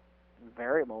different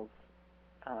variables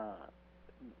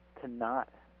to not.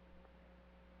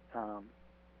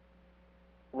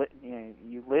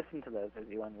 You listen to those as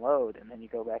you unload, and then you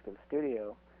go back to the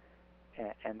studio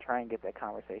and try and get that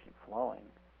conversation flowing.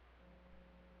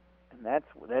 And that's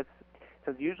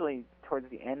so it's usually towards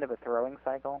the end of a throwing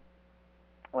cycle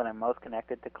when I'm most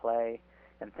connected to clay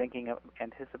and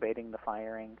anticipating the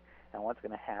firing and what's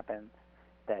going to happen.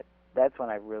 That's when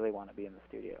I really want to be in the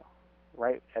studio,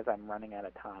 right as I'm running out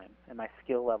of time, and my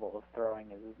skill level of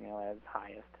throwing is at its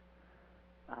highest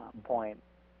point.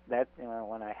 That's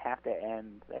when I have to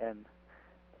end,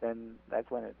 then that's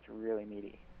when it's really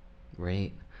meaty.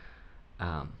 Right.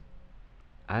 I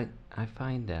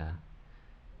find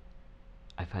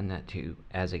that too.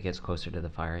 As it gets closer to the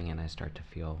firing and I start to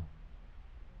feel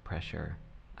pressure,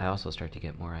 I also start to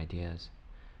get more ideas.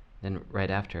 Then right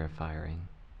after a firing,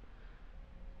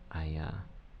 I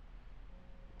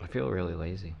feel really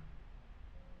lazy.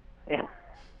 Yeah.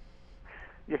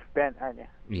 You're spent, aren't you?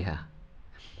 Yeah.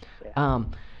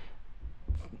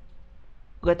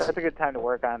 That's a good time to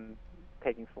work on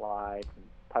taking slides and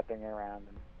putting around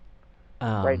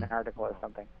and writing an article or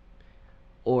something.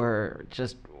 Or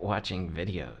just watching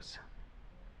videos.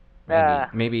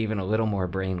 maybe even a little more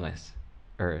brainless,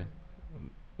 or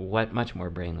much more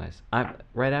brainless.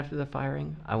 Right after the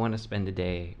firing, I want to spend a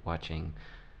day watching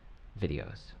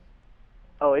videos.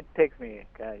 Oh, it takes me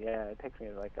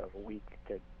like a week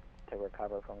to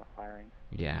recover from a firing.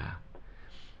 Yeah.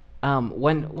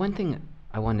 One thing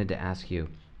I wanted to ask you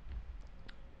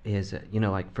is,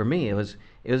 like for me, it was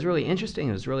really interesting.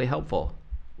 It was really helpful.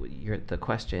 The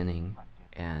questioning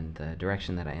and the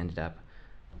direction that I ended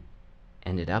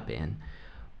up in.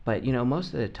 But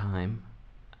most of the time,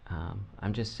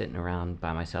 I'm just sitting around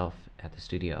by myself at the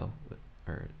studio,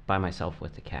 or by myself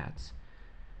with the cats,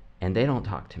 and they don't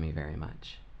talk to me very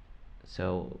much.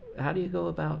 So how do you go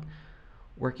about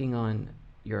working on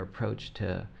your approach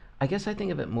to? I guess I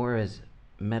think of it more as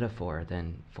metaphor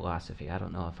than philosophy.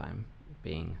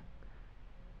 Being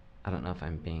I don't know if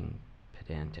I'm being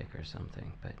pedantic or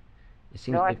something, but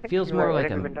No, I it think feels you're more right. I like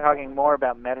think we've been talking more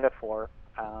about metaphor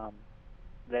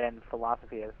than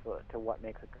philosophy as to what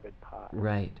makes a good pot.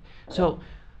 Right. So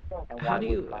And how why do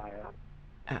wood you fire.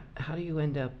 how do you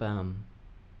end up do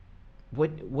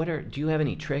you have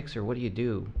any tricks, or what do you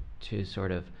do to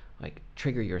sort of like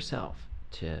trigger yourself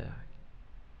to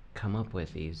come up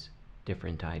with these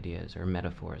different ideas or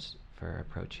metaphors for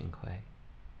approaching clay?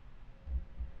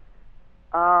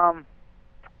 Um,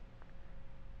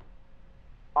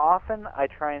 Often I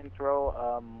try and throw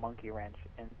a monkey wrench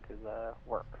into the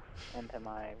work, into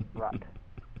my rut.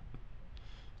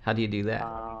 How do you do that?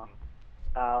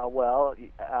 Well,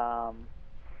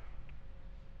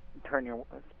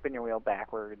 spin your wheel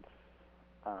backwards,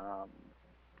 um,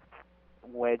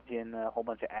 wedge in a whole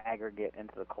bunch of aggregate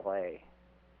into the clay.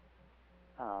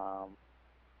 Um,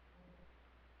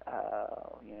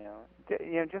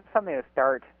 just something to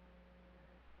start.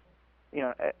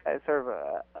 A sort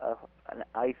of an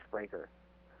icebreaker.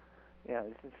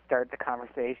 Just start the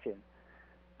conversation.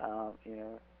 Um, you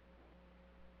know,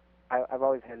 I've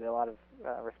always had a lot of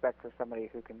respect for somebody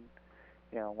who can,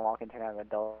 walk into kind of a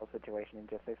dull situation and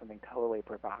just say something totally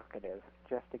provocative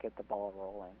just to get the ball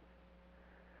rolling.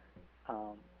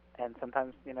 And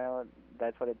sometimes,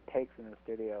 that's what it takes in the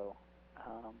studio.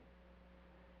 Um,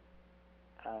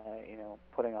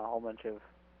 Putting a whole bunch of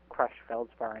crushed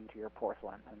feldspar into your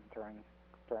porcelain and throwing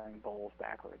bowls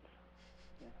backwards.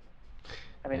 Yeah.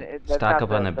 I mean, that's Stock not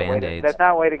up on the the way Band-Aids. that's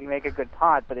not a way to make a good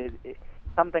pot, but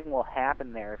something will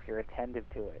happen there if you're attentive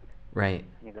to it. Right.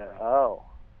 You go, oh,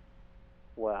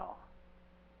 well,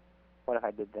 what if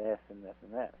I did this and this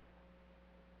and this?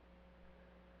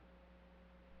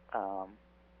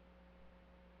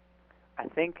 I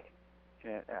think,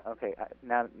 okay,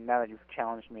 now that you've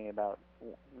challenged me about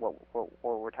what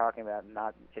we're talking about,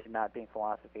 not being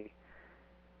philosophy,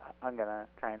 I'm gonna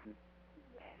try and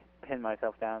pin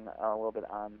myself down a little bit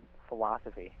on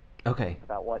philosophy. Okay.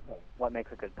 About what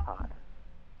makes a good pot.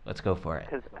 Let's go for it.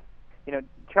 Because,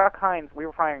 Chuck Hines, we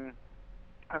were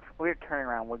turning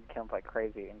around wood kilns like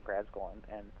crazy in grad school,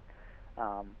 and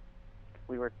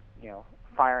we were,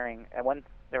 firing.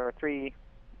 There were 3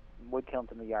 wood kilns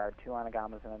in the yard, 2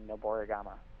 anagamas and a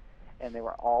noborigama, and they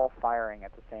were all firing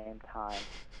at the same time.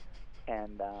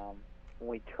 And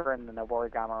we turned the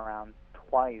noborigama around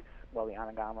twice while the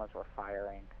anagamas were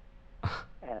firing.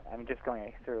 And I'm just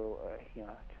going through, just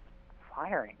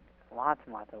firing, lots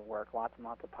and lots of work, lots and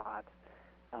lots of pots,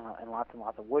 and lots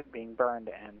of wood being burned,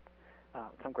 and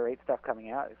some great stuff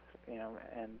coming out.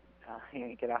 And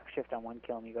you get off shift on one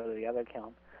kiln, you go to the other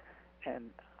kiln,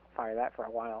 and fire that for a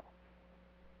while.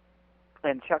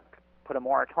 And Chuck put a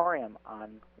moratorium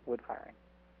on wood firing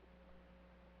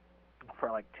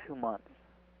for like 2 months.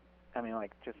 I mean,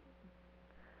 like just,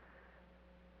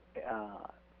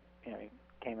 he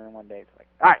came in one day. It's like,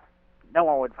 all right, no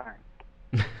more wood firing.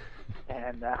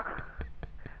 And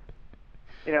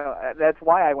that's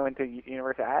why I went to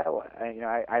University of Iowa.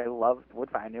 I loved wood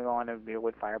fire. I knew I wanted to be a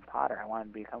wood fire potter. I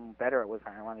wanted to become better at wood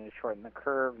fire. I wanted to shorten the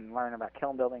curve and learn about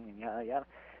kiln building and yada yada.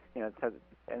 So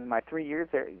in my 3 years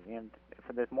there,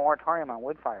 for this moratorium on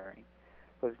wood firing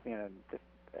was just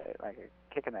like a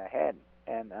kick in the head.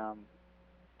 And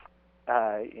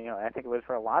I think it was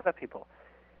for a lot of people.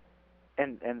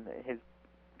 And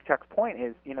Chuck's point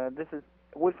is, this is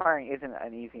wood firing isn't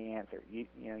an easy answer. You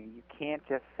can't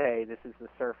just say this is the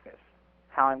surface.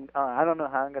 I don't know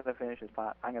how I'm going to finish this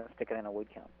pot. I'm going to stick it in a wood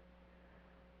kiln.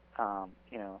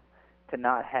 To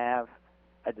not have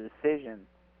a decision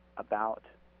about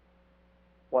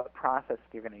what process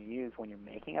you're going to use when you're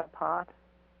making a pot,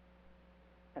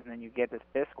 and then you get this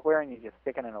bisqueware and you just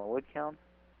stick it in a wood kiln,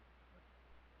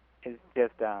 is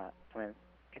just,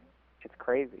 it's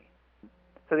crazy.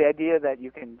 So the idea that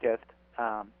you can just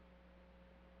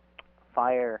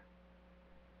fire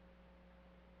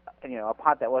a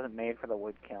pot that wasn't made for the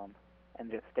wood kiln, and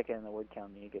just stick it in the wood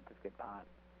kiln and you get this good pot,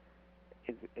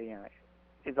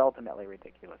 is ultimately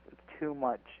ridiculous. It's too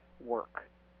much work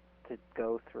to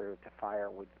go through to fire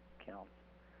wood kilns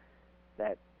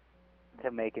to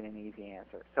make it an easy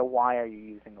answer. So why are you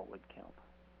using a wood kiln?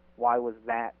 Why was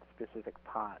that specific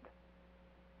pot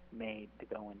made to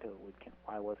go into a wood kiln?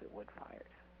 Why was it wood fired?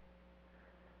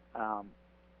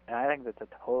 And I think that's a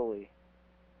totally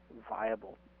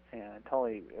viable and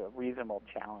totally reasonable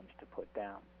challenge to put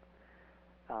down.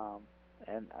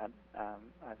 And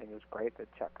I think it was great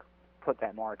that Chuck put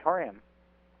that moratorium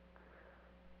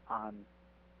on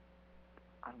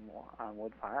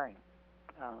wood firing.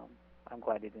 I'm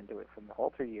glad he didn't do it for the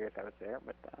whole 3 years I was there,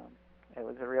 but it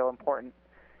was a real important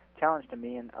challenge to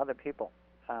me and other people.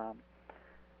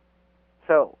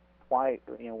 So why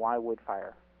wood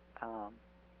fire?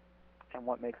 And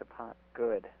what makes a pot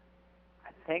good?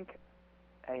 I think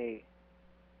a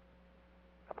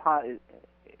pot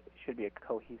should be a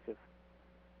cohesive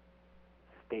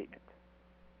statement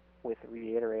with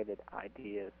reiterated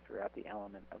ideas throughout the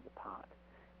element of the pot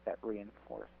that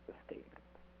reinforce the statement.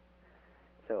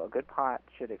 So a good pot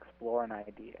should explore an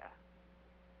idea.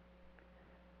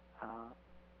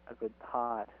 A good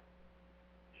pot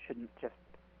shouldn't just,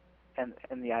 and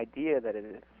the idea that it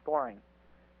is exploring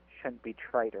shouldn't be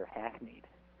trite or hackneyed.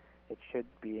 It should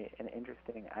be an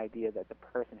interesting idea that the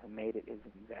person who made it is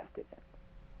invested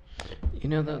in.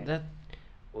 That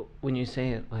when you say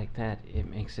it like that, it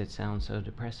makes it sound so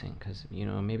depressing, because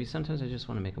maybe sometimes I just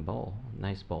want to make a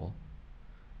nice bowl,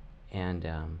 and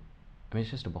it's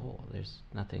just a bowl. There's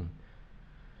nothing.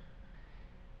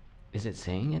 Is it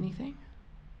saying anything?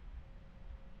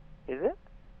 Is it?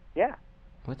 Yeah.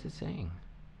 What's it saying?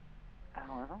 I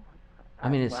don't know.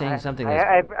 It's saying something.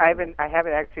 I haven't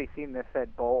actually seen this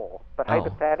said bowl, but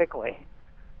hypothetically.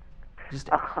 Just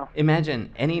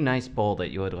imagine any nice bowl that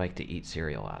you would like to eat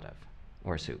cereal out of,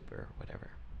 or soup, or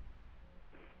whatever.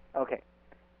 Okay.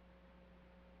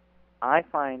 I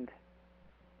find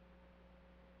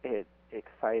it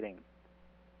exciting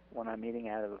when I'm eating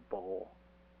out of a bowl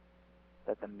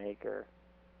that the maker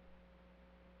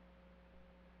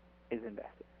is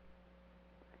invested.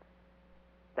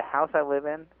 The house I live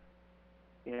in,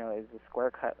 is a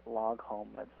square-cut log home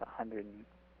that's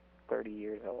 130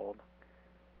 years old,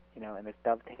 and there's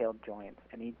dovetailed joints,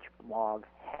 and each log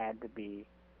had to be,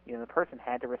 the person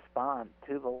had to respond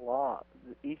to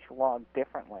each log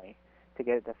differently to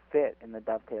get it to fit in the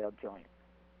dovetailed joint.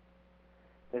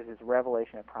 There's this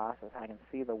revelation of process. I can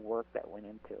see the work that went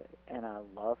into it, and I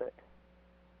love it.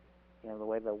 The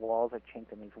way the walls are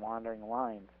chinked in these wandering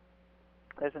lines.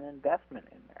 There's an investment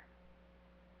in there.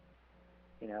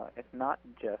 It's not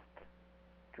just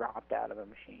dropped out of a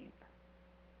machine.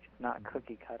 It's not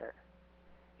cookie cutter.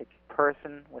 It's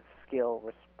person with skill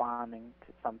responding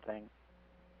to something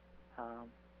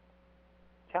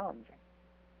challenging.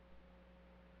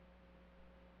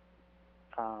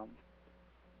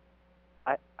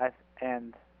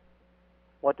 And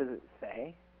what does it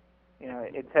say?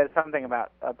 It says something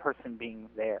about a person being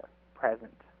there,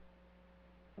 present.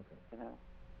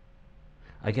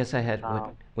 I guess I had,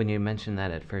 when you mentioned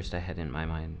that at first, I had in my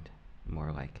mind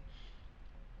more like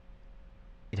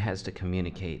it has to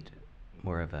communicate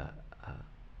more of a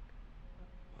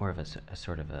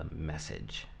sort of a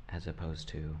message, as opposed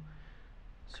to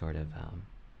sort of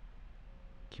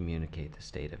communicate the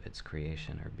state of its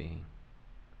creation or being.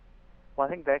 Well,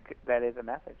 I think that is a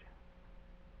message.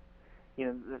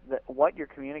 What you're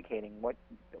communicating,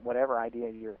 whatever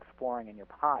idea you're exploring in your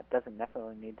pot, doesn't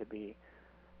necessarily need to be,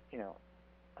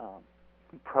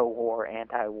 pro-war,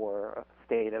 anti-war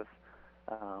state of,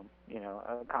 a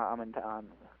comment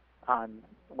on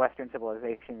Western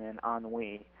civilization and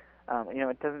ennui.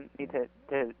 It doesn't need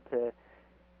to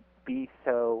be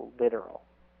so literal.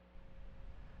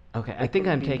 Okay, I think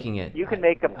I'm taking it. You can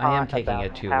make a pot I am taking about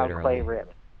it too how literally. clay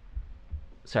rips.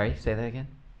 Sorry, say that again?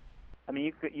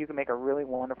 You can make a really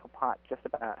wonderful pot just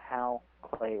about how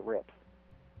clay rips.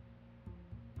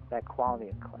 That quality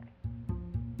of clay.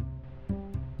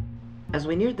 As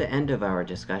we neared the end of our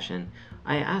discussion,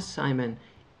 I asked Simon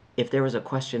if there was a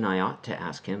question I ought to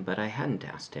ask him, but I hadn't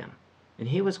asked him. And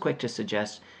he was quick to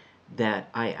suggest that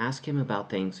I ask him about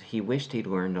things he wished he'd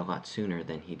learned a lot sooner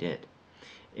than he did.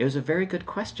 It was a very good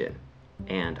question,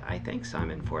 and I thank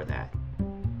Simon for that.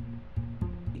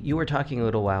 You were talking a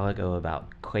little while ago about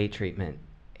clay treatment,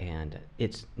 and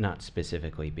it's not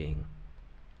specifically being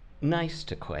nice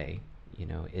to clay.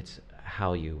 It's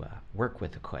how you work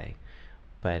with the clay.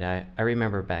 But I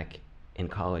remember back in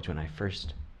college when I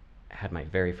first had my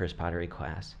very first pottery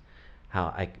class,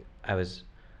 how I was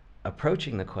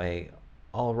approaching the clay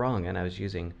all wrong, and I was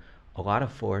using a lot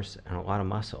of force and a lot of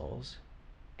muscles,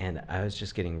 and I was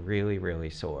just getting really, really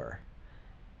sore.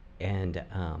 And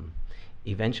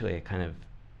eventually,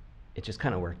 it just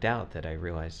kind of worked out that I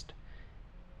realized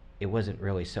it wasn't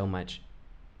really so much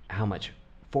how much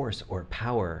force or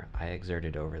power I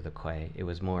exerted over the clay. It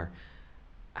was more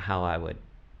how I would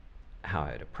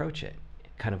approach it.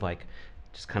 Kind of like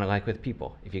with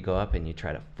people. If you go up and you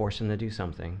try to force them to do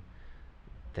something,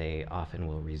 they often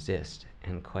will resist.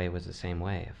 And clay was the same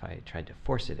way. If I tried to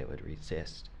force it, it would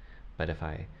resist. But if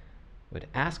I would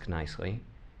ask nicely,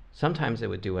 sometimes it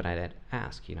would do what I'd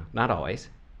ask. Not always,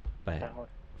 but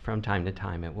from time to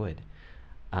time it would.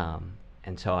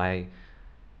 And so I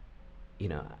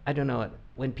don't know,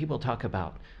 when people talk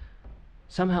about,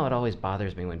 somehow it always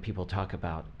bothers me when people talk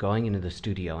about going into the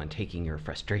studio and taking your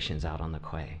frustrations out on the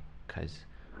clay, because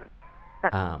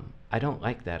I don't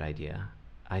like that idea.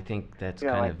 I think that's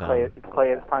clay is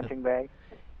punching bag.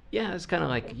 Yeah, it's kind of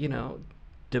like,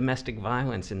 domestic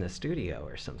violence in the studio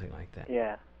or something like that.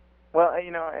 Yeah. Well,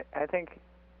 I think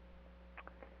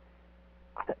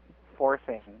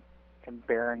forcing and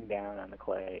bearing down on the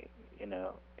clay,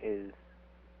 is,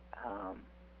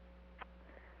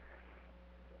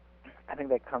 I think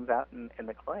that comes out in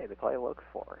the clay. The clay looks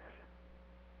forced,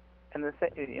 and it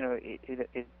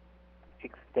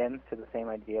extends to the same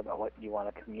idea about what you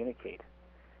want to communicate.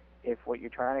 If what you're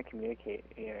trying to communicate,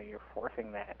 you're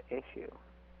forcing that issue,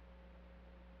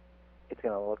 it's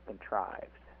going to look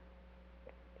contrived.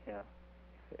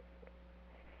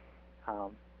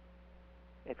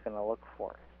 It's going to look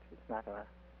forced. It's not going to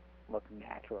look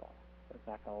natural. It's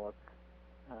not going to look.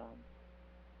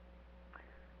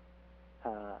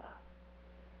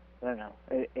 I don't know.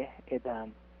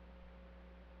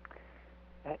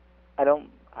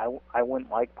 I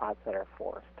wouldn't like pots that are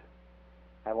forced.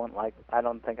 I've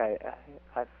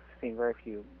seen very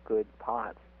few good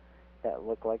pots that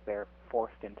look like they're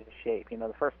forced into shape.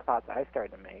 The first pots I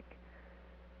started to make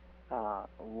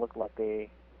looked like they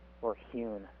were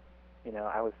hewn.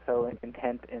 I was so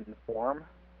intent in form,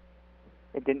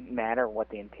 it didn't matter what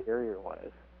the interior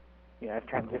was. I was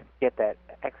trying to just get that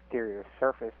exterior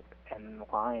surface and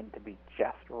line to be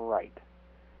just right.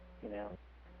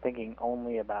 Thinking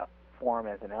only about form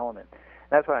as an element.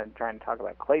 That's why I'm trying to talk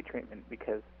about clay treatment,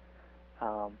 because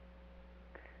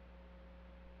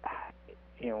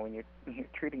when you're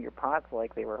treating your pots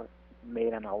like they were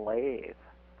made on a lathe,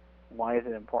 why is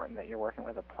it important that you're working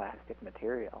with a plastic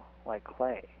material like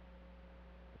clay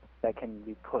that can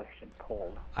be pushed and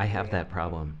pulled? I have that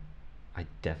problem. I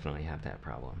definitely have that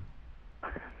problem.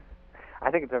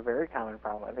 I think it's a very common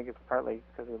problem. I think it's partly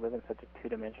because we live in such a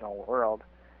two-dimensional world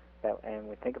and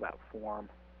we think about form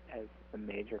as the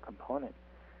major component.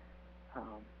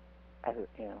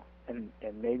 And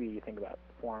maybe you think about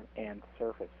form and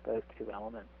surface, those two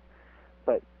elements.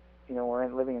 But we're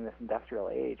living in this industrial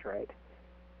age, right?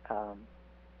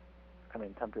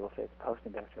 Some people say it's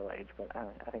post-industrial age, but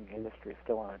I think industry is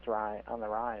still on the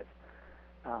rise.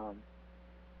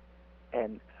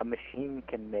 And a machine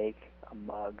can make a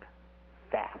mug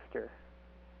faster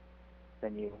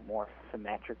than you, more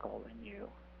symmetrical than you.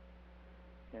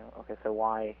 Okay, so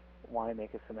why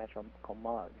make a symmetrical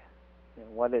mug?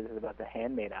 What is it about the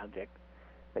handmade object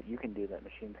that you can do that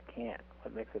machines can't?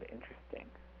 What makes it interesting?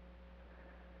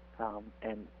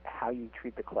 And how you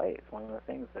treat the clay is one of the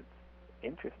things that's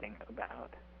interesting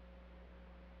about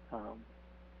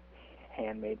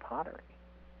handmade pottery.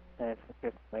 And it's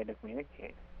just a way to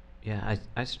communicate. Yeah,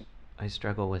 I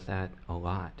struggle with that a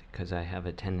lot, because I have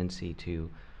a tendency to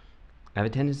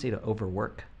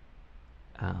overwork,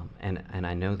 and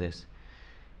I know this,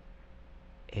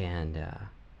 and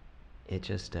it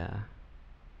just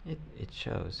it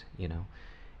shows,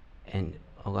 and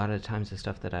a lot of times the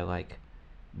stuff that I like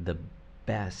the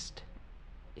best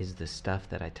is the stuff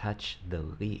that I touch the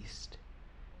least.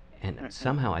 And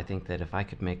somehow I think that if I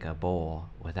could make a bowl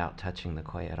without touching the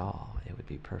clay at all, it would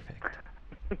be perfect.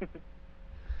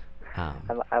 I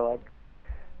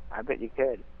bet you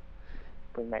could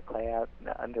bring that clay out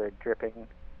under a dripping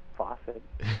faucet,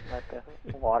 let the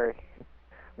water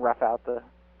rough out the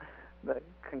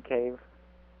concave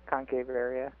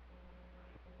area.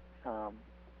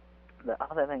 The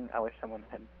other thing I wish someone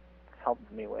had helped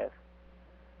me with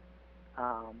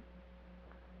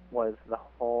was the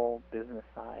whole business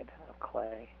side of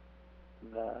clay,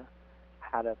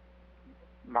 how to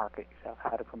market yourself,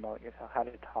 how to promote yourself, how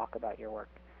to talk about your work,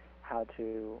 how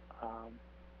to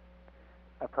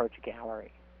approach a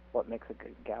gallery, what makes a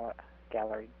good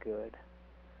gallery good,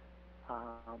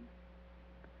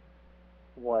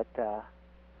 what's a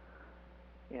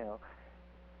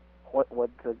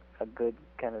good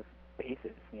kind of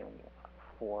basis,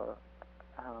 for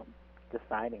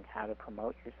deciding how to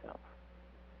promote yourself,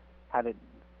 how to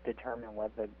determine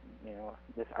whether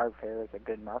this art fair is a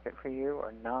good market for you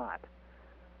or not,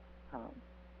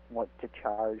 what to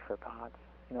charge for pots,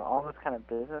 all this kind of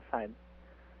business side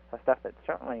of stuff that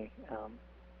certainly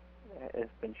has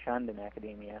been shunned in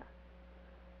academia,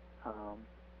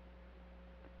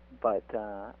 but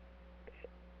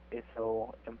is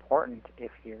so important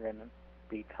if you're going to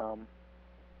become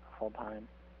a full-time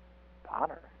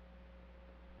potter.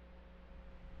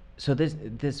 So this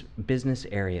business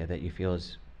area that you feel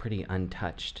is pretty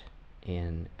untouched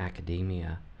in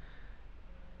academia,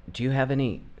 do you have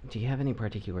any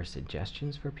particular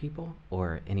suggestions for people,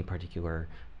 or any particular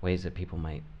ways that people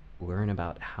might learn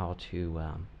about how to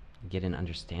get an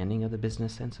understanding of the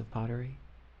business sense of pottery?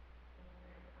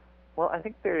 Well, I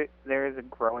think there is a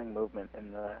growing movement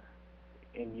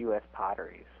in U.S.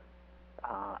 potteries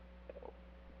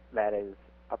that is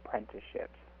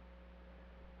apprenticeships.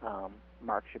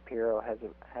 Mark Shapiro has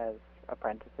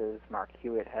apprentices. Mark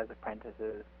Hewitt has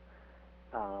apprentices.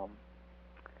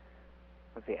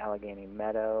 Allegheny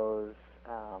Meadows,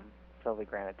 Sylvie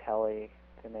Granatelli,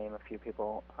 to name a few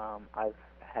people. I've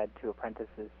had 2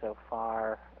 apprentices so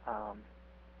far.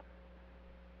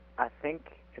 I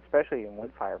think, especially in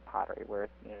wood-fire pottery, where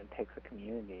it takes a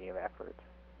community of efforts,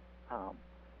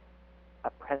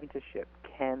 apprenticeship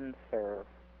can serve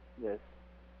this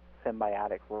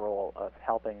symbiotic role of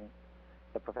helping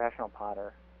the professional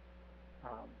potter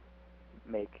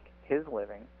make his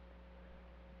living,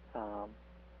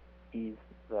 ease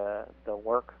the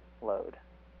workload,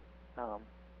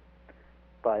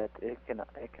 but it can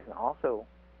also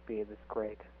be this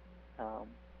great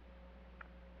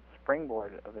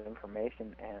springboard of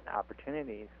information and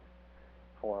opportunities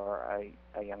for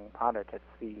a young potter to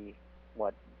see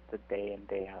what the day in,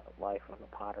 day out life of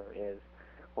a potter is,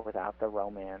 without the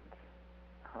romance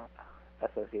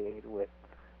associated with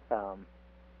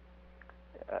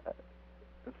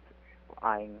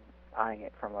eyeing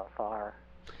it from afar.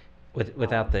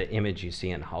 Without the image you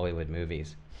see in Hollywood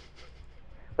movies.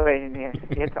 But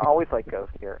it's always like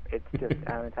Ghost here. It's just,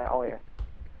 it's always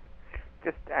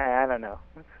just, I don't know.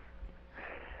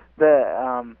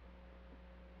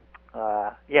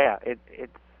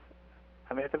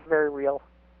 It's a very real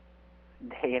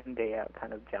day in, day out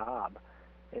kind of job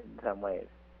in some ways.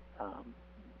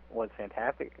 What's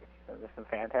fantastic, there's some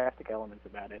fantastic elements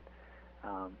about it.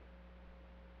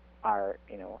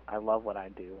 I love what I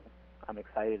do. I'm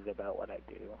excited about what I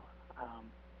do.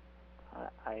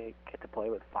 I get to play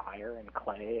with fire and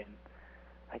clay, and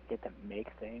I get to make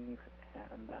things,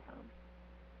 and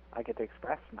I get to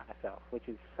express myself, which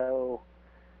is so,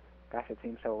 it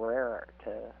seems so rare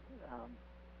to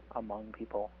among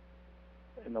people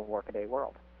in the workaday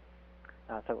world.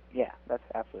 So yeah, that's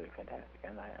absolutely fantastic,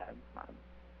 and I'm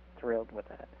thrilled with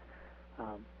that.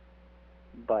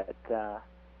 But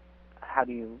how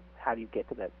do you get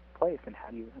to that place, and how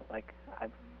do you, I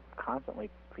constantly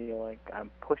feel like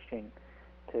I'm pushing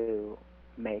to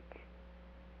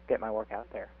get my work out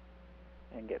there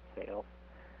and get sales.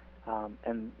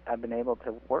 And I've been able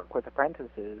to work with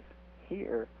apprentices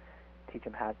here, teach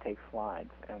them how to take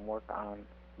slides and work on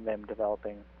them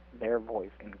developing their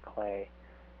voice in clay,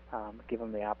 give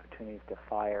them the opportunities to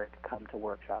fire, to come to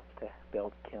workshops, to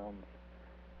build kilns.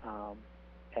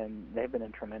 And they've been a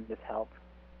tremendous help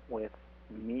with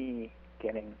me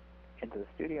getting into the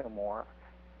studio more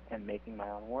and making my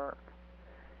own work.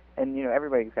 And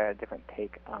everybody's got a different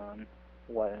take on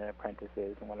what an apprentice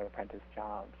is and what an apprentice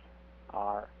jobs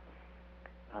are.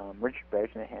 Richard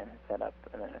Brezhnev has set up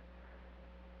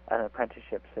an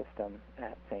apprenticeship system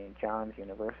at St. John's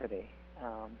University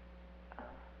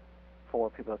for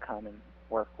people to come and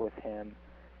work with him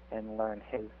and learn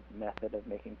his method of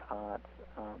making pots.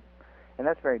 And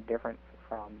that's very different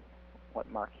from what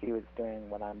Mark Hewitt's doing,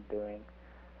 what I'm doing.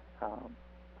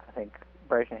 I think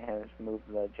Brezhnev has moved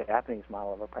the Japanese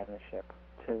model of apprenticeship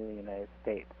to the United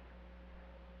States.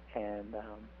 And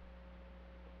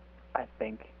I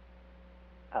think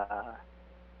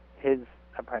his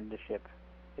apprenticeship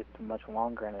is much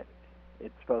longer, and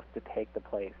it's supposed to take the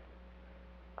place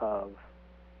of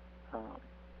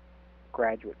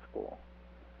graduate school.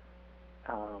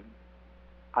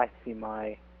 I see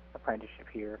my apprenticeship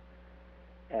here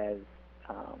as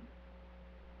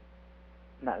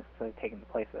not necessarily taking the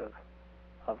place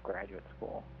of graduate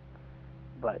school,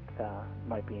 but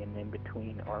might be an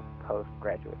in-between or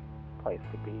postgraduate place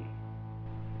to be.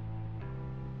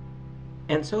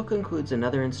 And so concludes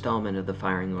another installment of the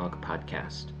Firing Log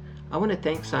podcast. I want to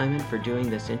thank Simon for doing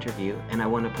this interview, and I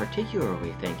want to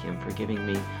particularly thank him for giving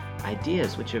me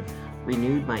ideas which have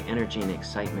renewed my energy and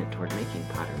excitement toward making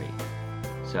pottery.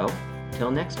 So,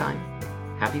 till next time.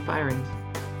 Happy firings!